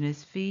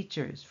indigenous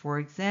features. For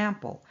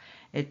example,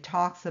 it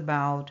talks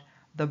about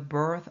the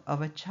birth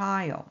of a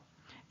child.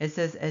 It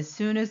says, as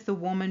soon as the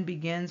woman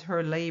begins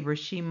her labor,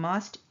 she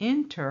must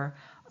enter,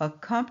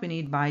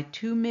 accompanied by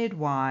 2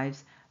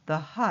 midwives, the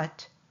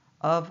hut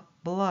of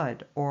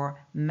blood or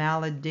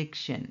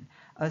malediction,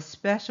 a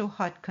special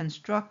hut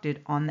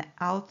constructed on the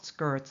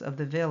outskirts of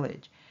the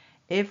village.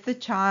 If the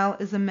child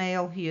is a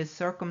male, he is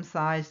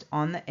circumcised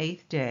on the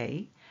 8th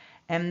day,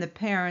 and the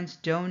parents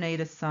donate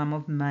a sum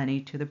of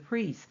money to the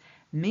priest.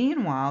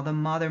 Meanwhile, the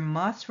mother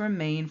must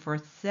remain for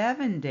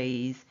 7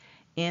 days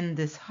in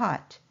this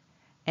hut,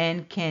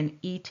 and can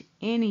eat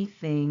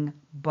anything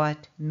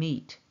but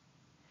meat.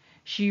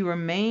 She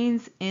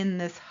remains in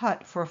this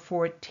hut for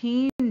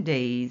 14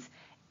 days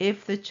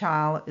if the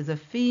child is a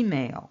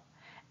female,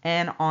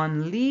 and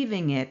on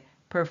leaving it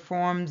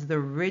performs the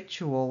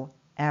ritual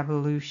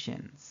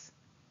ablutions.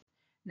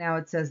 Now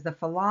it says, the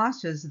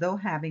Falashas, though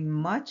having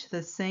much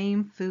the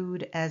same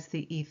food as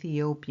the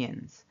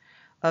Ethiopians,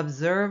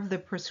 observe the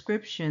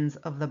prescriptions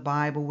of the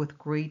Bible with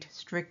great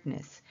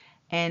strictness,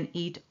 and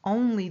eat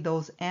only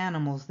those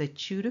animals that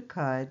chew the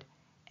cud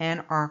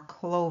and are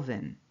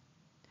cloven.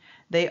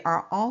 They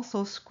are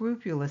also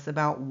scrupulous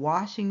about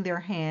washing their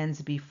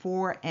hands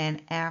before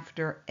and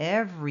after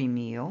every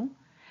meal,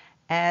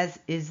 as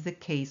is the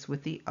case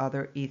with the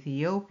other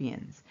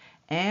Ethiopians,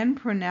 and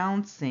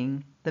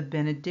pronouncing the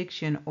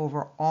benediction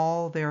over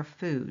all their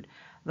food.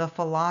 The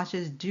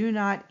Falashas do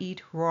not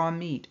eat raw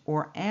meat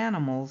or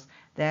animals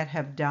that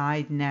have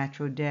died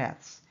natural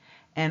deaths,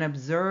 and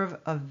observe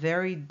a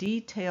very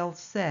detailed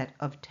set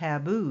of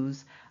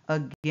taboos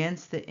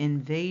against the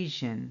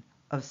invasion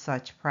of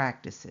such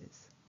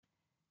practices.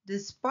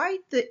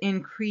 Despite the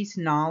increased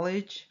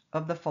knowledge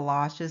of the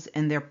Falashas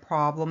and their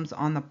problems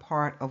on the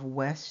part of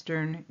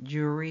Western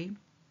Jewry,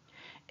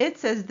 it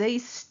says they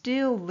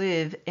still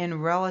live in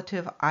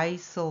relative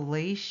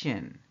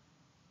isolation.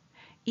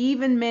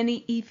 Even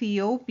many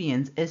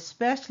Ethiopians,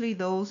 especially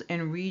those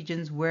in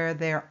regions where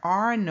there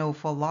are no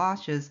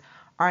Falashas,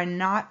 are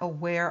not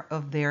aware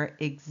of their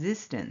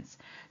existence.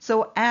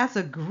 So as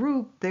a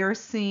group, they're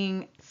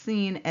seen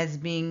as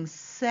being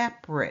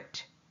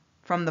separate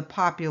from the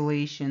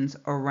populations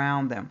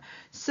around them.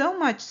 So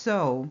much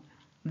so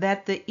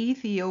that the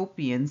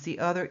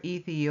other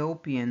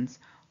Ethiopians,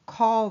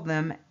 call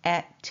them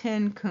at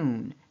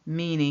Tenkun,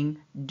 meaning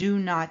do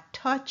not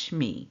touch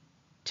me.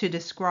 to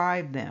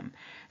describe them.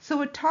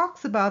 So it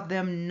talks about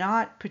them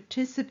not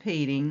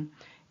participating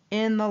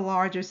in the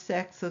larger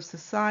sects of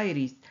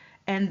societies,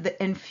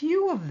 and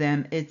few of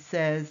them, it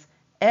says,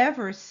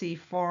 ever see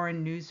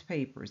foreign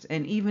newspapers,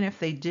 and even if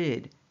they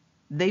did,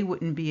 they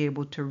wouldn't be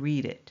able to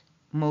read it,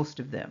 most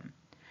of them.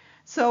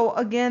 So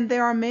again,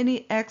 there are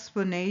many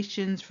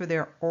explanations for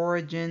their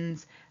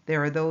origins.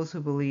 There are those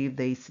who believe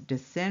they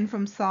descend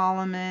from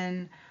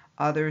Solomon.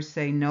 Others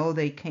say no,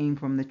 they came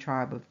from the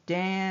tribe of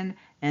Dan.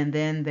 And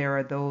then there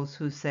are those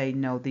who say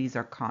no, these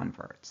are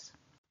converts.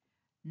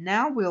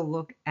 Now we'll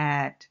look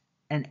at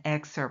an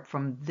excerpt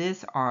from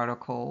this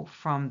article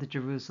from the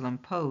Jerusalem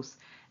Post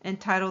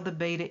entitled "The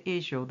Beta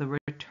Israel, the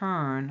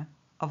Return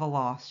of a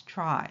Lost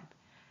Tribe."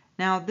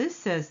 Now this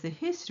says the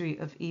history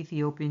of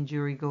Ethiopian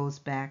Jewry goes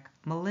back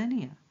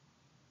millennia.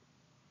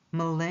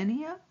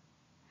 Millennia?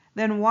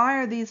 Then why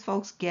are these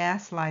folks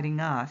gaslighting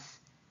us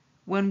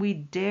when we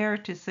dare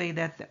to say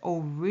that the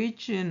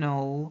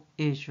original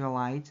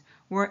Israelites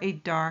were a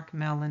dark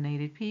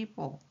melanated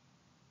people?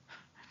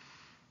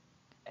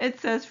 It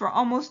says for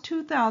almost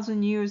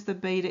 2,000 years the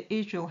Beta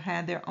Israel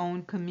had their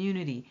own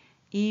community,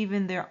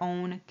 even their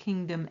own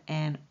kingdom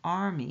and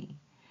army,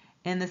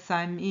 in the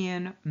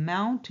Simeon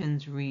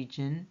Mountains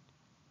region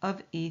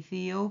of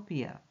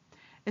Ethiopia.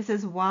 It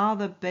says while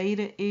the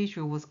Beta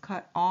Israel was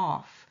cut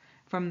off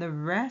from the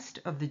rest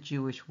of the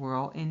Jewish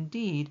world,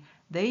 indeed,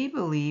 they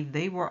believed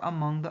they were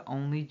among the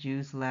only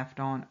Jews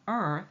left on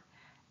earth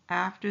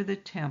after the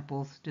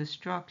temple's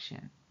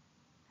destruction.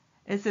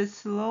 It says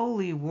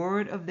slowly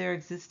word of their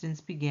existence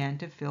began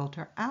to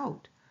filter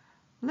out.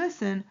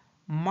 Listen,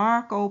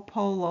 Marco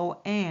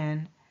Polo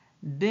and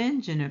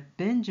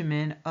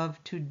Benjamin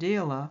of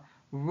Tudela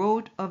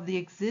wrote of the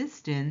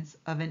existence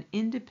of an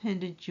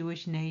independent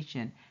Jewish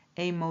nation,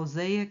 a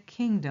Mosaic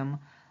kingdom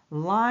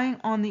lying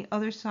on the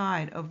other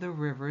side of the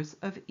rivers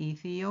of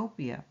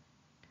Ethiopia.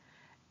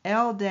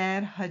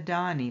 Eldad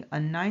Hadani, a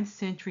 9th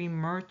century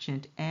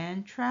merchant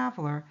and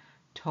traveler,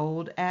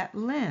 told at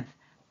length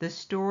the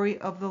story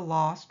of the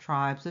lost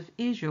tribes of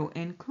Israel,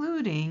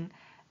 including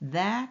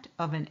that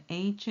of an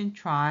ancient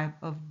tribe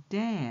of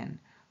Dan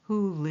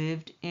who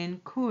lived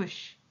in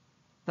Cush,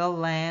 the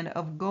land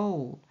of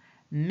gold,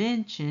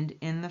 mentioned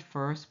in the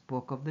first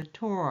book of the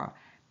Torah.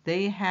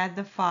 They had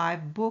the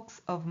 5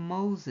 books of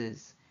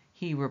Moses,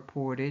 he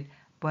reported,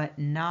 but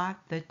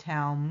not the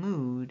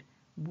Talmud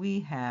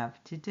we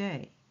have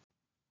today.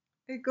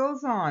 It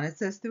goes on. It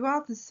says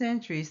throughout the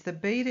centuries, the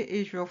Beta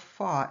Israel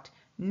fought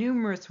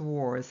numerous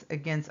wars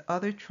against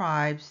other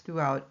tribes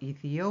throughout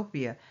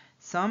Ethiopia,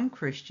 some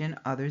Christian,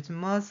 others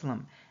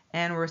Muslim,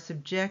 and were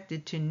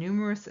subjected to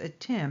numerous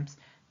attempts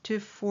to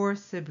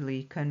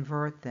forcibly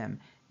convert them.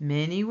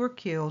 Many were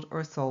killed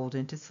or sold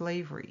into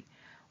slavery.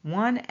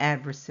 One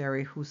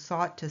adversary who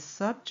sought to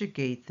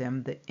subjugate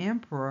them, the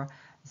Emperor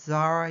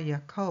Zara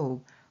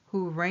Yacob,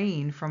 who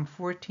reigned from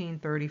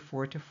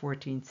 1434 to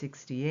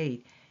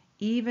 1468,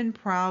 even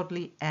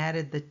proudly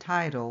added the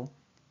title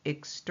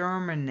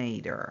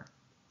exterminator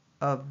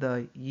of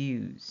the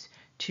Jews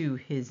to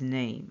his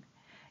name.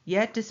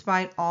 Yet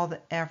despite all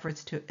the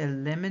efforts to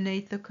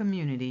eliminate the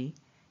community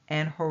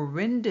and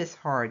horrendous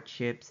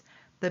hardships,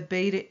 the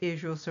Beta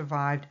Israel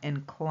survived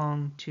and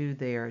clung to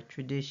their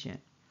tradition.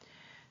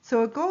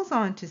 So it goes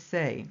on to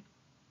say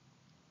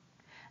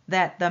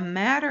that the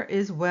matter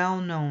is well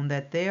known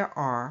that there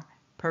are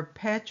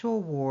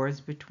perpetual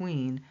wars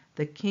between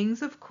the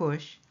kings of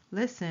Cush,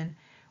 listen,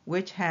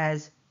 which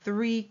has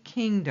 3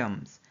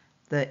 kingdoms,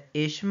 the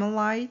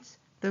Ishmaelites,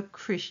 the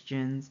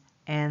Christians,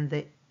 and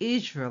the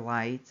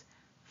Israelites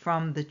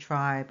from the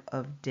tribe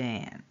of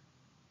Dan.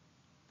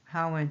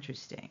 How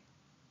interesting.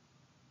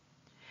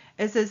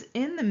 It says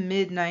in the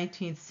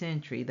mid-19th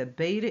century, the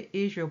Beta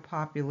Israel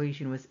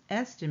population was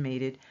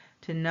estimated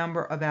to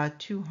number about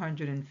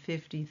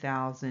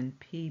 250,000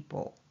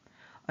 people,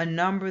 a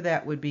number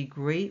that would be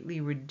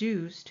greatly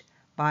reduced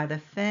by the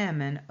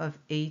famine of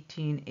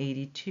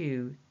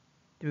 1882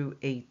 through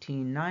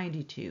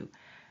 1892.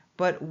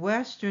 But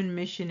Western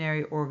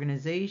missionary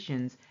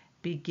organizations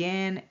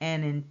began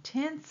an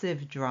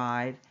intensive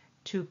drive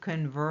to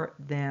convert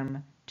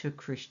them to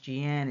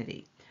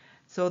Christianity.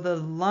 So the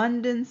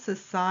London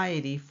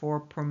Society for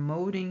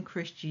Promoting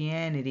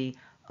Christianity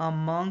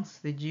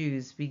amongst the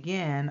Jews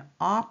began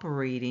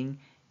operating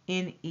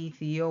in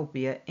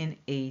Ethiopia in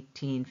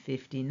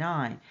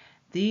 1859.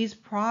 These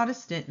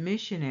Protestant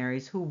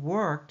missionaries, who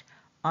worked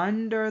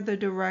under the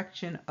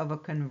direction of a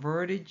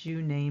converted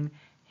Jew named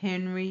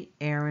Henry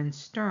Aaron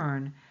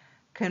Stern,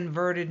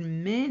 converted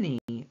many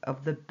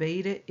of the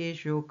Beta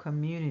Israel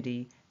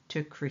community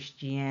to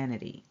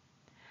Christianity,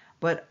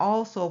 but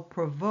also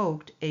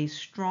provoked a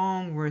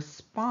strong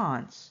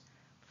response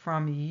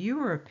from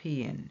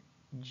European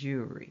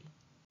Jewry.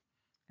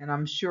 And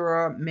I'm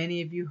sure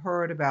many of you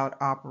heard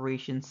about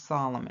Operation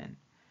Solomon.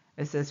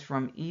 It says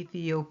from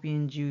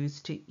Ethiopian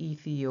Jews to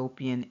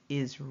Ethiopian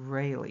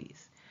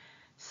Israelis.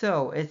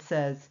 So it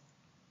says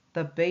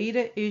the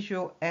Beta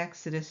Israel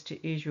exodus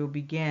to Israel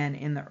began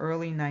in the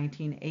early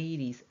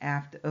 1980s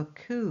after a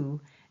coup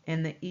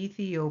in the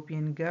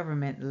Ethiopian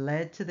government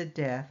led to the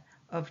death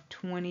of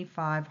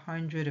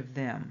 2,500 of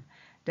them,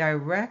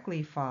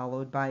 directly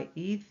followed by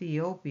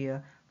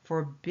Ethiopia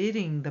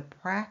forbidding the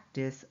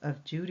practice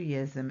of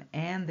Judaism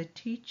and the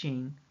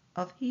teaching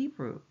of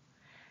Hebrew.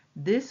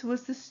 This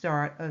was the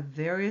start of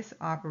various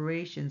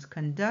operations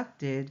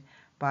conducted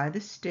by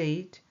the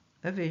State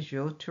of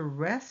Israel to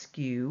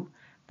rescue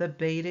the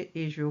Beta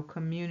Israel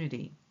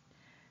community.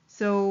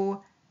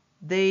 So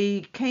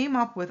they came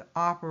up with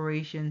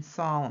Operation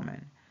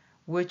Solomon,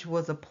 which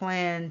was a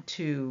plan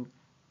to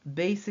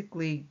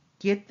basically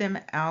get them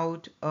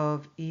out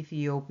of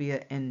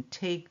Ethiopia and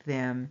take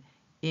them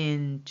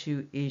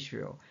into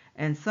Israel.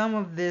 And some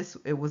of this,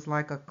 it was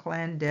like a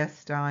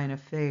clandestine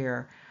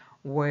affair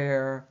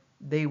where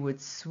they would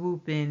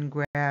swoop in,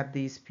 grab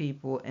these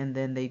people, and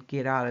then they'd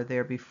get out of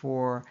there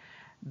before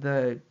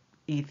the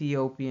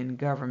Ethiopian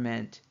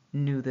government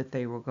knew that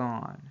they were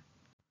gone.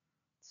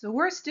 So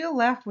we're still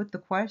left with the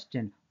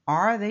question,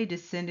 are they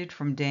descended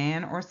from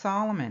Dan or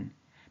Solomon?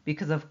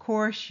 Because of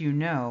course you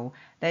know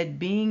that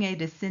being a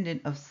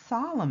descendant of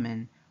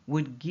Solomon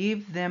would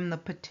give them the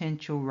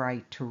potential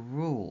right to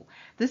rule.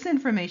 This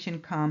information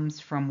comes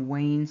from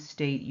Wayne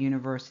State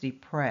University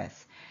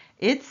Press.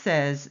 It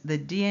says the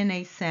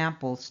DNA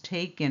samples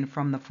taken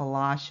from the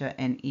Falasha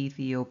and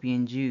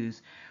Ethiopian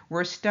Jews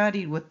were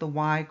studied with the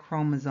Y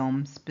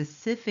chromosome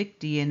specific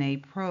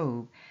DNA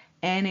probe,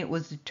 and it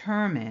was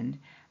determined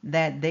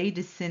that they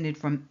descended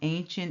from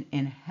ancient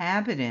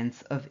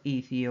inhabitants of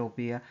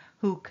Ethiopia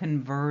who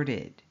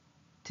converted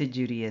to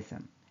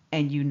Judaism.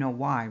 And you know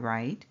why,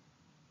 right?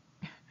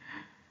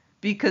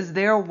 Because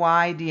their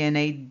Y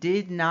DNA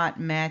did not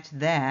match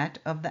that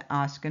of the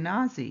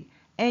Ashkenazi.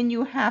 And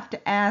you have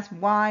to ask,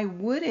 why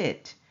would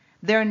it?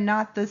 They're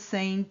not the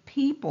same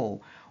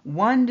people.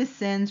 One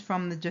descends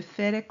from the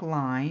Japhetic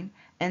line,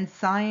 and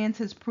science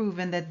has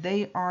proven that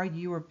they are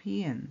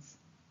Europeans.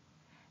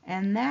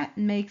 And that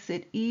makes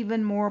it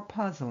even more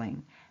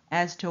puzzling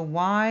as to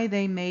why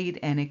they made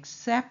an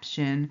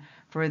exception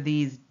for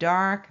these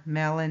dark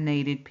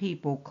melanated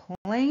people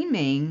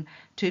claiming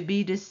to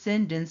be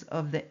descendants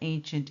of the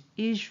ancient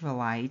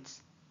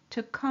Israelites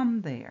to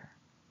come there.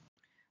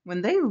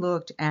 When they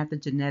looked at the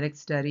genetic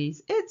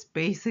studies, it's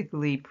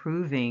basically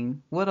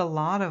proving what a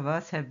lot of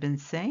us have been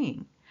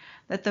saying,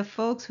 that the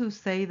folks who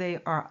say they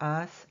are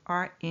us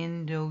are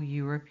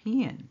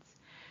Indo-Europeans.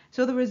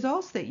 So the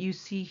results that you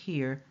see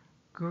here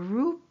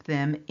group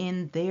them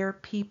in their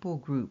people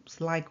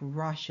groups like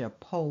Russia,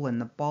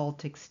 Poland, the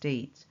Baltic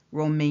states,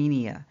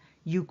 Romania,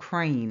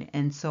 Ukraine,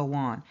 and so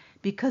on,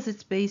 because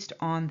it's based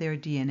on their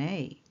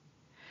DNA.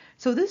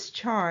 So this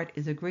chart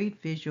is a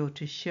great visual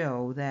to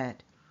show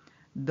that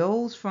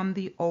those from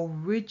the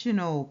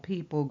original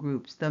people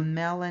groups, the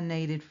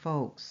melanated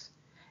folks,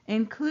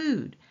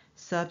 include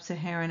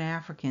sub-Saharan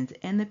Africans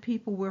and the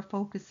people we're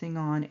focusing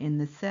on in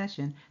this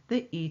session,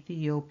 the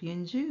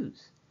Ethiopian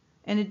Jews,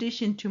 in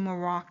addition to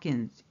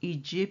Moroccans,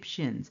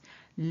 Egyptians,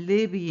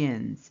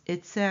 Libyans,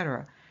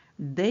 etc.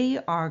 They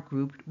are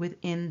grouped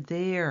within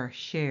their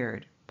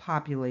shared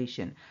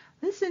population.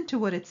 Listen to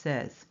what it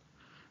says.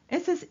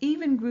 It says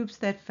even groups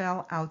that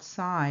fell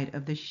outside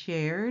of the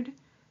shared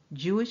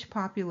Jewish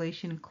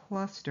population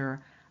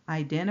cluster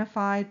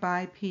identified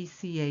by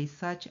PCA,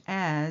 such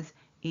as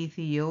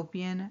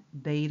Ethiopian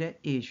Beta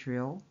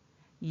Israel,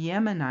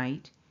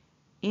 Yemenite,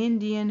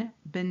 Indian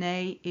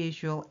B'nai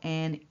Israel,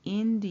 and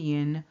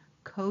Indian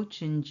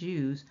Cochin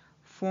Jews,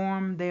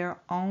 form their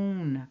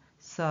own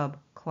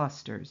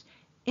subclusters,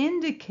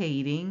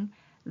 indicating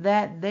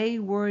that they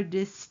were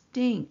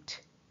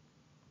distinct,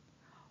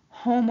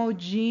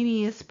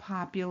 homogeneous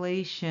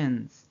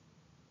populations.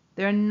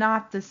 They're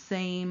not the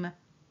same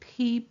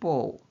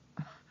people.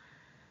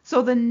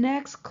 So the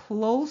next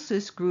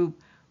closest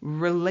group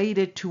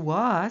related to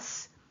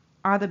us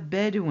are the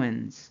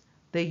Bedouins,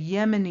 the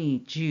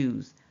Yemeni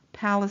Jews,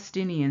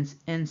 Palestinians,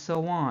 and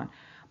so on.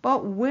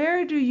 But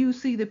where do you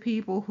see the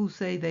people who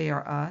say they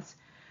are us?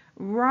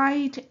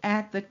 Right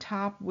at the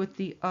top with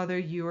the other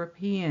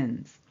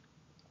Europeans.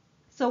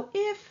 So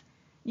if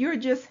you're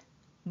just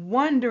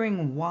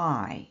wondering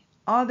why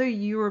other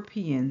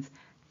Europeans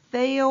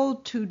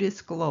failed to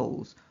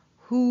disclose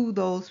who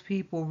those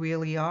people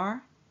really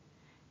are,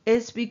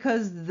 it's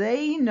because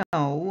they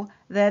know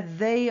that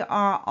they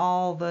are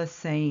all the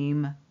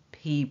same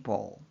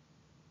people.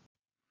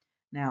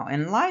 Now,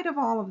 in light of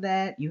all of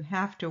that, you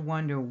have to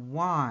wonder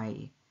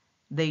why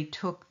they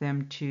took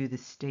them to the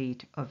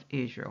state of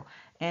Israel.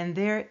 And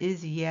there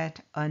is yet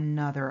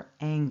another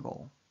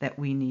angle that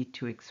we need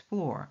to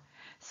explore.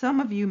 Some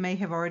of you may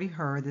have already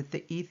heard that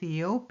the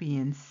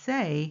Ethiopians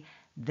say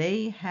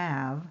they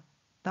have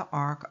the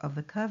Ark of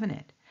the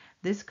Covenant.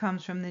 This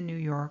comes from the New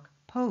York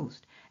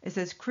Post. It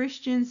says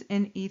Christians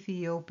in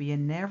Ethiopia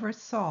never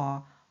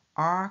saw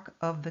Ark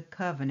of the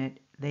Covenant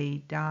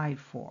they died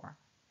for.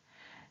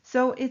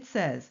 So it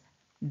says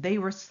they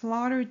were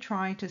slaughtered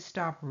trying to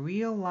stop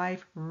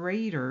real-life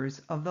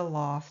raiders of the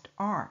lost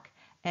ark,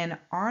 an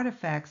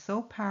artifact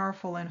so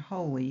powerful and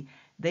holy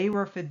they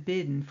were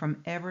forbidden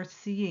from ever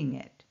seeing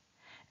it.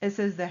 It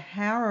says the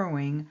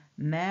harrowing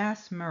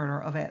mass murder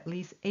of at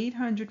least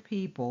 800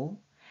 people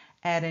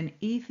at an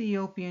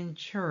Ethiopian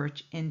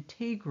church in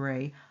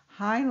Tigray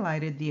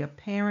highlighted the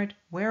apparent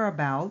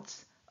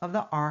whereabouts of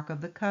the Ark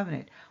of the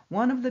Covenant,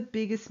 one of the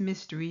biggest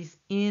mysteries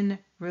in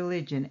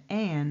religion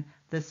and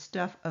the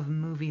stuff of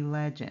movie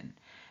legend.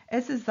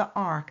 As is the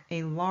Ark,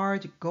 a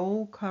large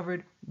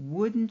gold-covered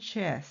wooden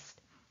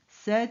chest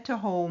said to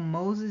hold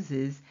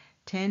Moses'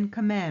 Ten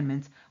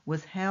Commandments,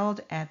 was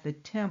held at the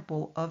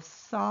Temple of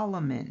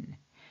Solomon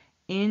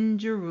in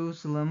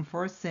Jerusalem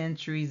for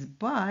centuries,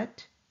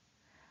 but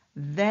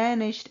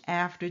vanished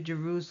after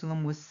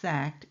Jerusalem was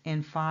sacked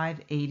in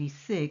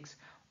 586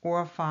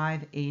 or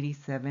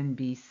 587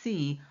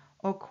 BC,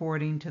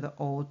 according to the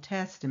Old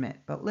Testament.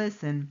 But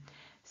listen,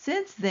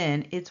 since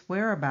then its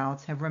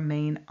whereabouts have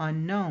remained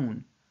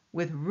unknown,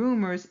 with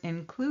rumors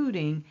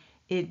including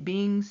it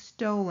being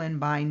stolen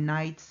by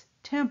Knights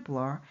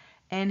Templar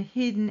and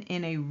hidden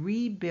in a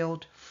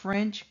rebuilt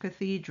French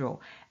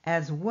cathedral,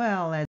 as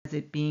well as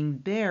it being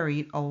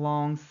buried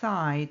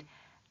alongside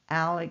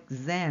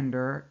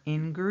Alexander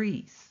in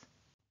Greece.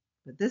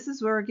 But this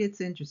is where it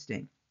gets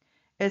interesting.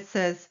 It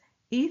says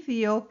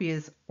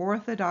Ethiopia's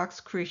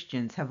Orthodox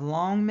Christians have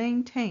long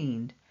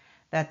maintained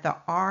that the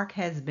Ark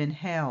has been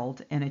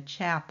held in a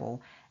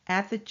chapel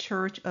at the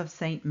Church of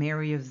St.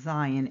 Mary of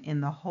Zion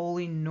in the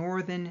holy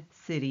northern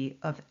city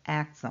of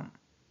Axum.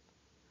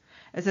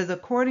 It says,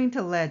 according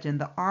to legend,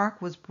 the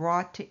Ark was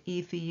brought to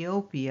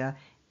Ethiopia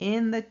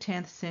in the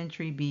 10th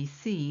century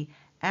BC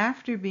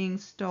after being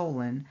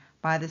stolen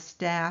by the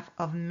staff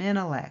of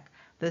Menelik,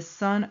 the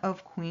son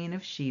of Queen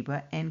of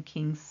Sheba and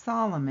King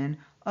Solomon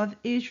of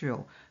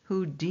Israel,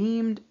 who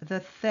deemed the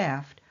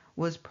theft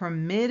was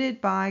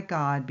permitted by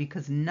God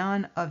because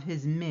none of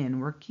his men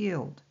were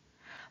killed.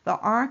 The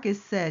ark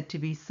is said to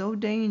be so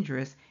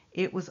dangerous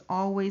it was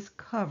always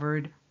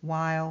covered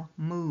while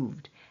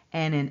moved,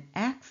 and in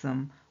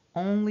Axum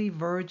only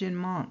virgin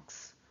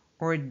monks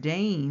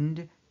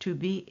ordained to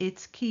be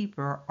its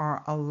keeper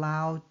are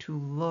allowed to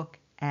look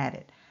at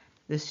it.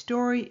 The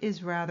story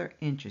is rather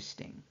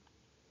interesting.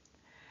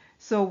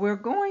 So we're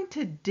going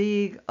to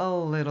dig a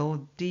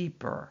little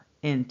deeper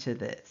into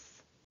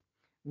this.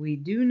 We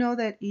do know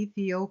that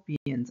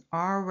Ethiopians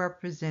are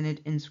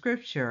represented in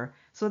Scripture,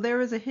 so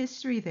there is a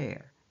history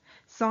there.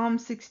 Psalm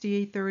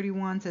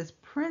 68:31 says,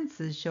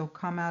 princes shall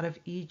come out of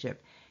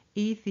Egypt.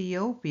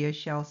 Ethiopia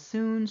shall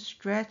soon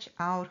stretch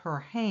out her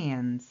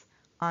hands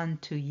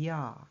unto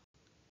Yah.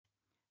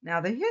 Now,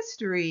 the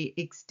history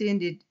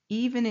extended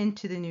even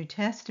into the New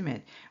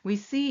Testament. We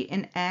see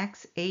in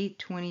Acts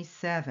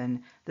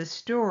 8:27 the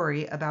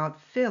story about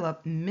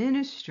Philip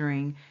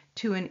ministering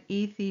to an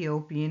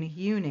Ethiopian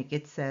eunuch.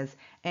 It says,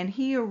 and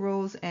he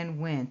arose and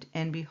went,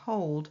 and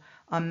behold,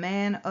 a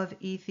man of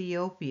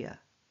Ethiopia,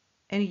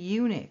 an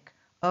eunuch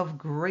of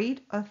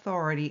great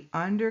authority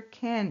under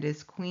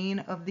Candace, queen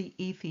of the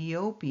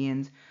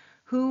Ethiopians,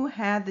 who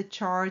had the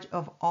charge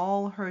of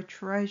all her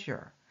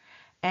treasure,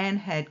 and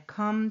had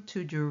come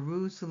to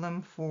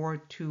Jerusalem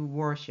to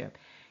worship.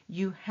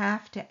 You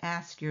have to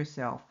ask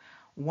yourself,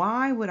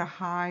 why would a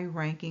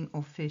high-ranking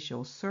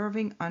official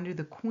serving under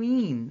the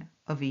Queen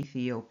of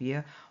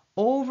Ethiopia,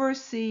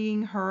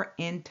 overseeing her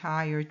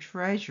entire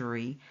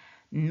treasury,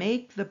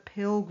 make the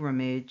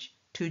pilgrimage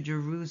to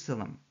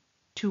Jerusalem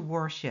to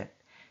worship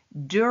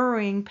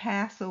during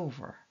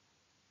Passover?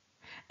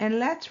 And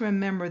let's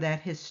remember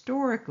that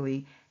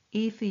historically,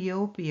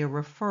 Ethiopia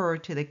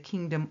referred to the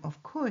kingdom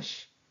of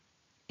Cush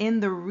in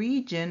the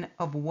region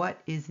of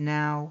what is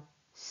now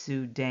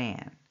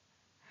Sudan.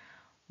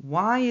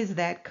 Why is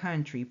that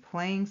country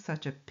playing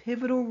such a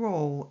pivotal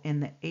role in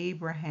the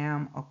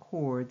Abraham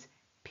Accords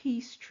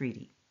peace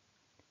treaty?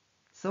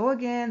 So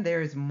again,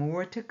 there is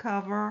more to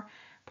cover,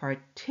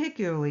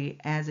 particularly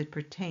as it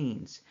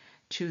pertains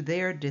to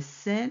their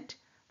descent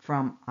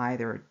from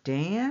either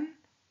Dan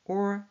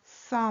or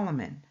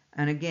Solomon.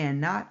 And again,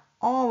 not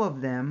all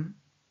of them,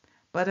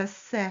 but a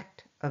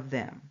sect of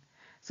them.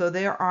 So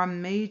there are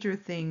major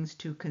things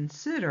to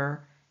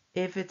consider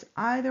if it's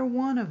either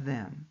one of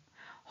them.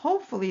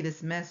 Hopefully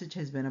this message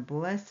has been a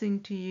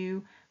blessing to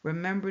you.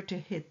 Remember to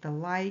hit the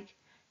like,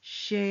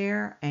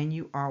 share, and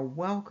you are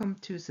welcome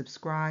to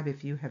subscribe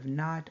if you have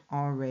not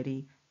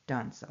already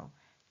done so.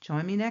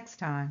 Join me next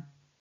time.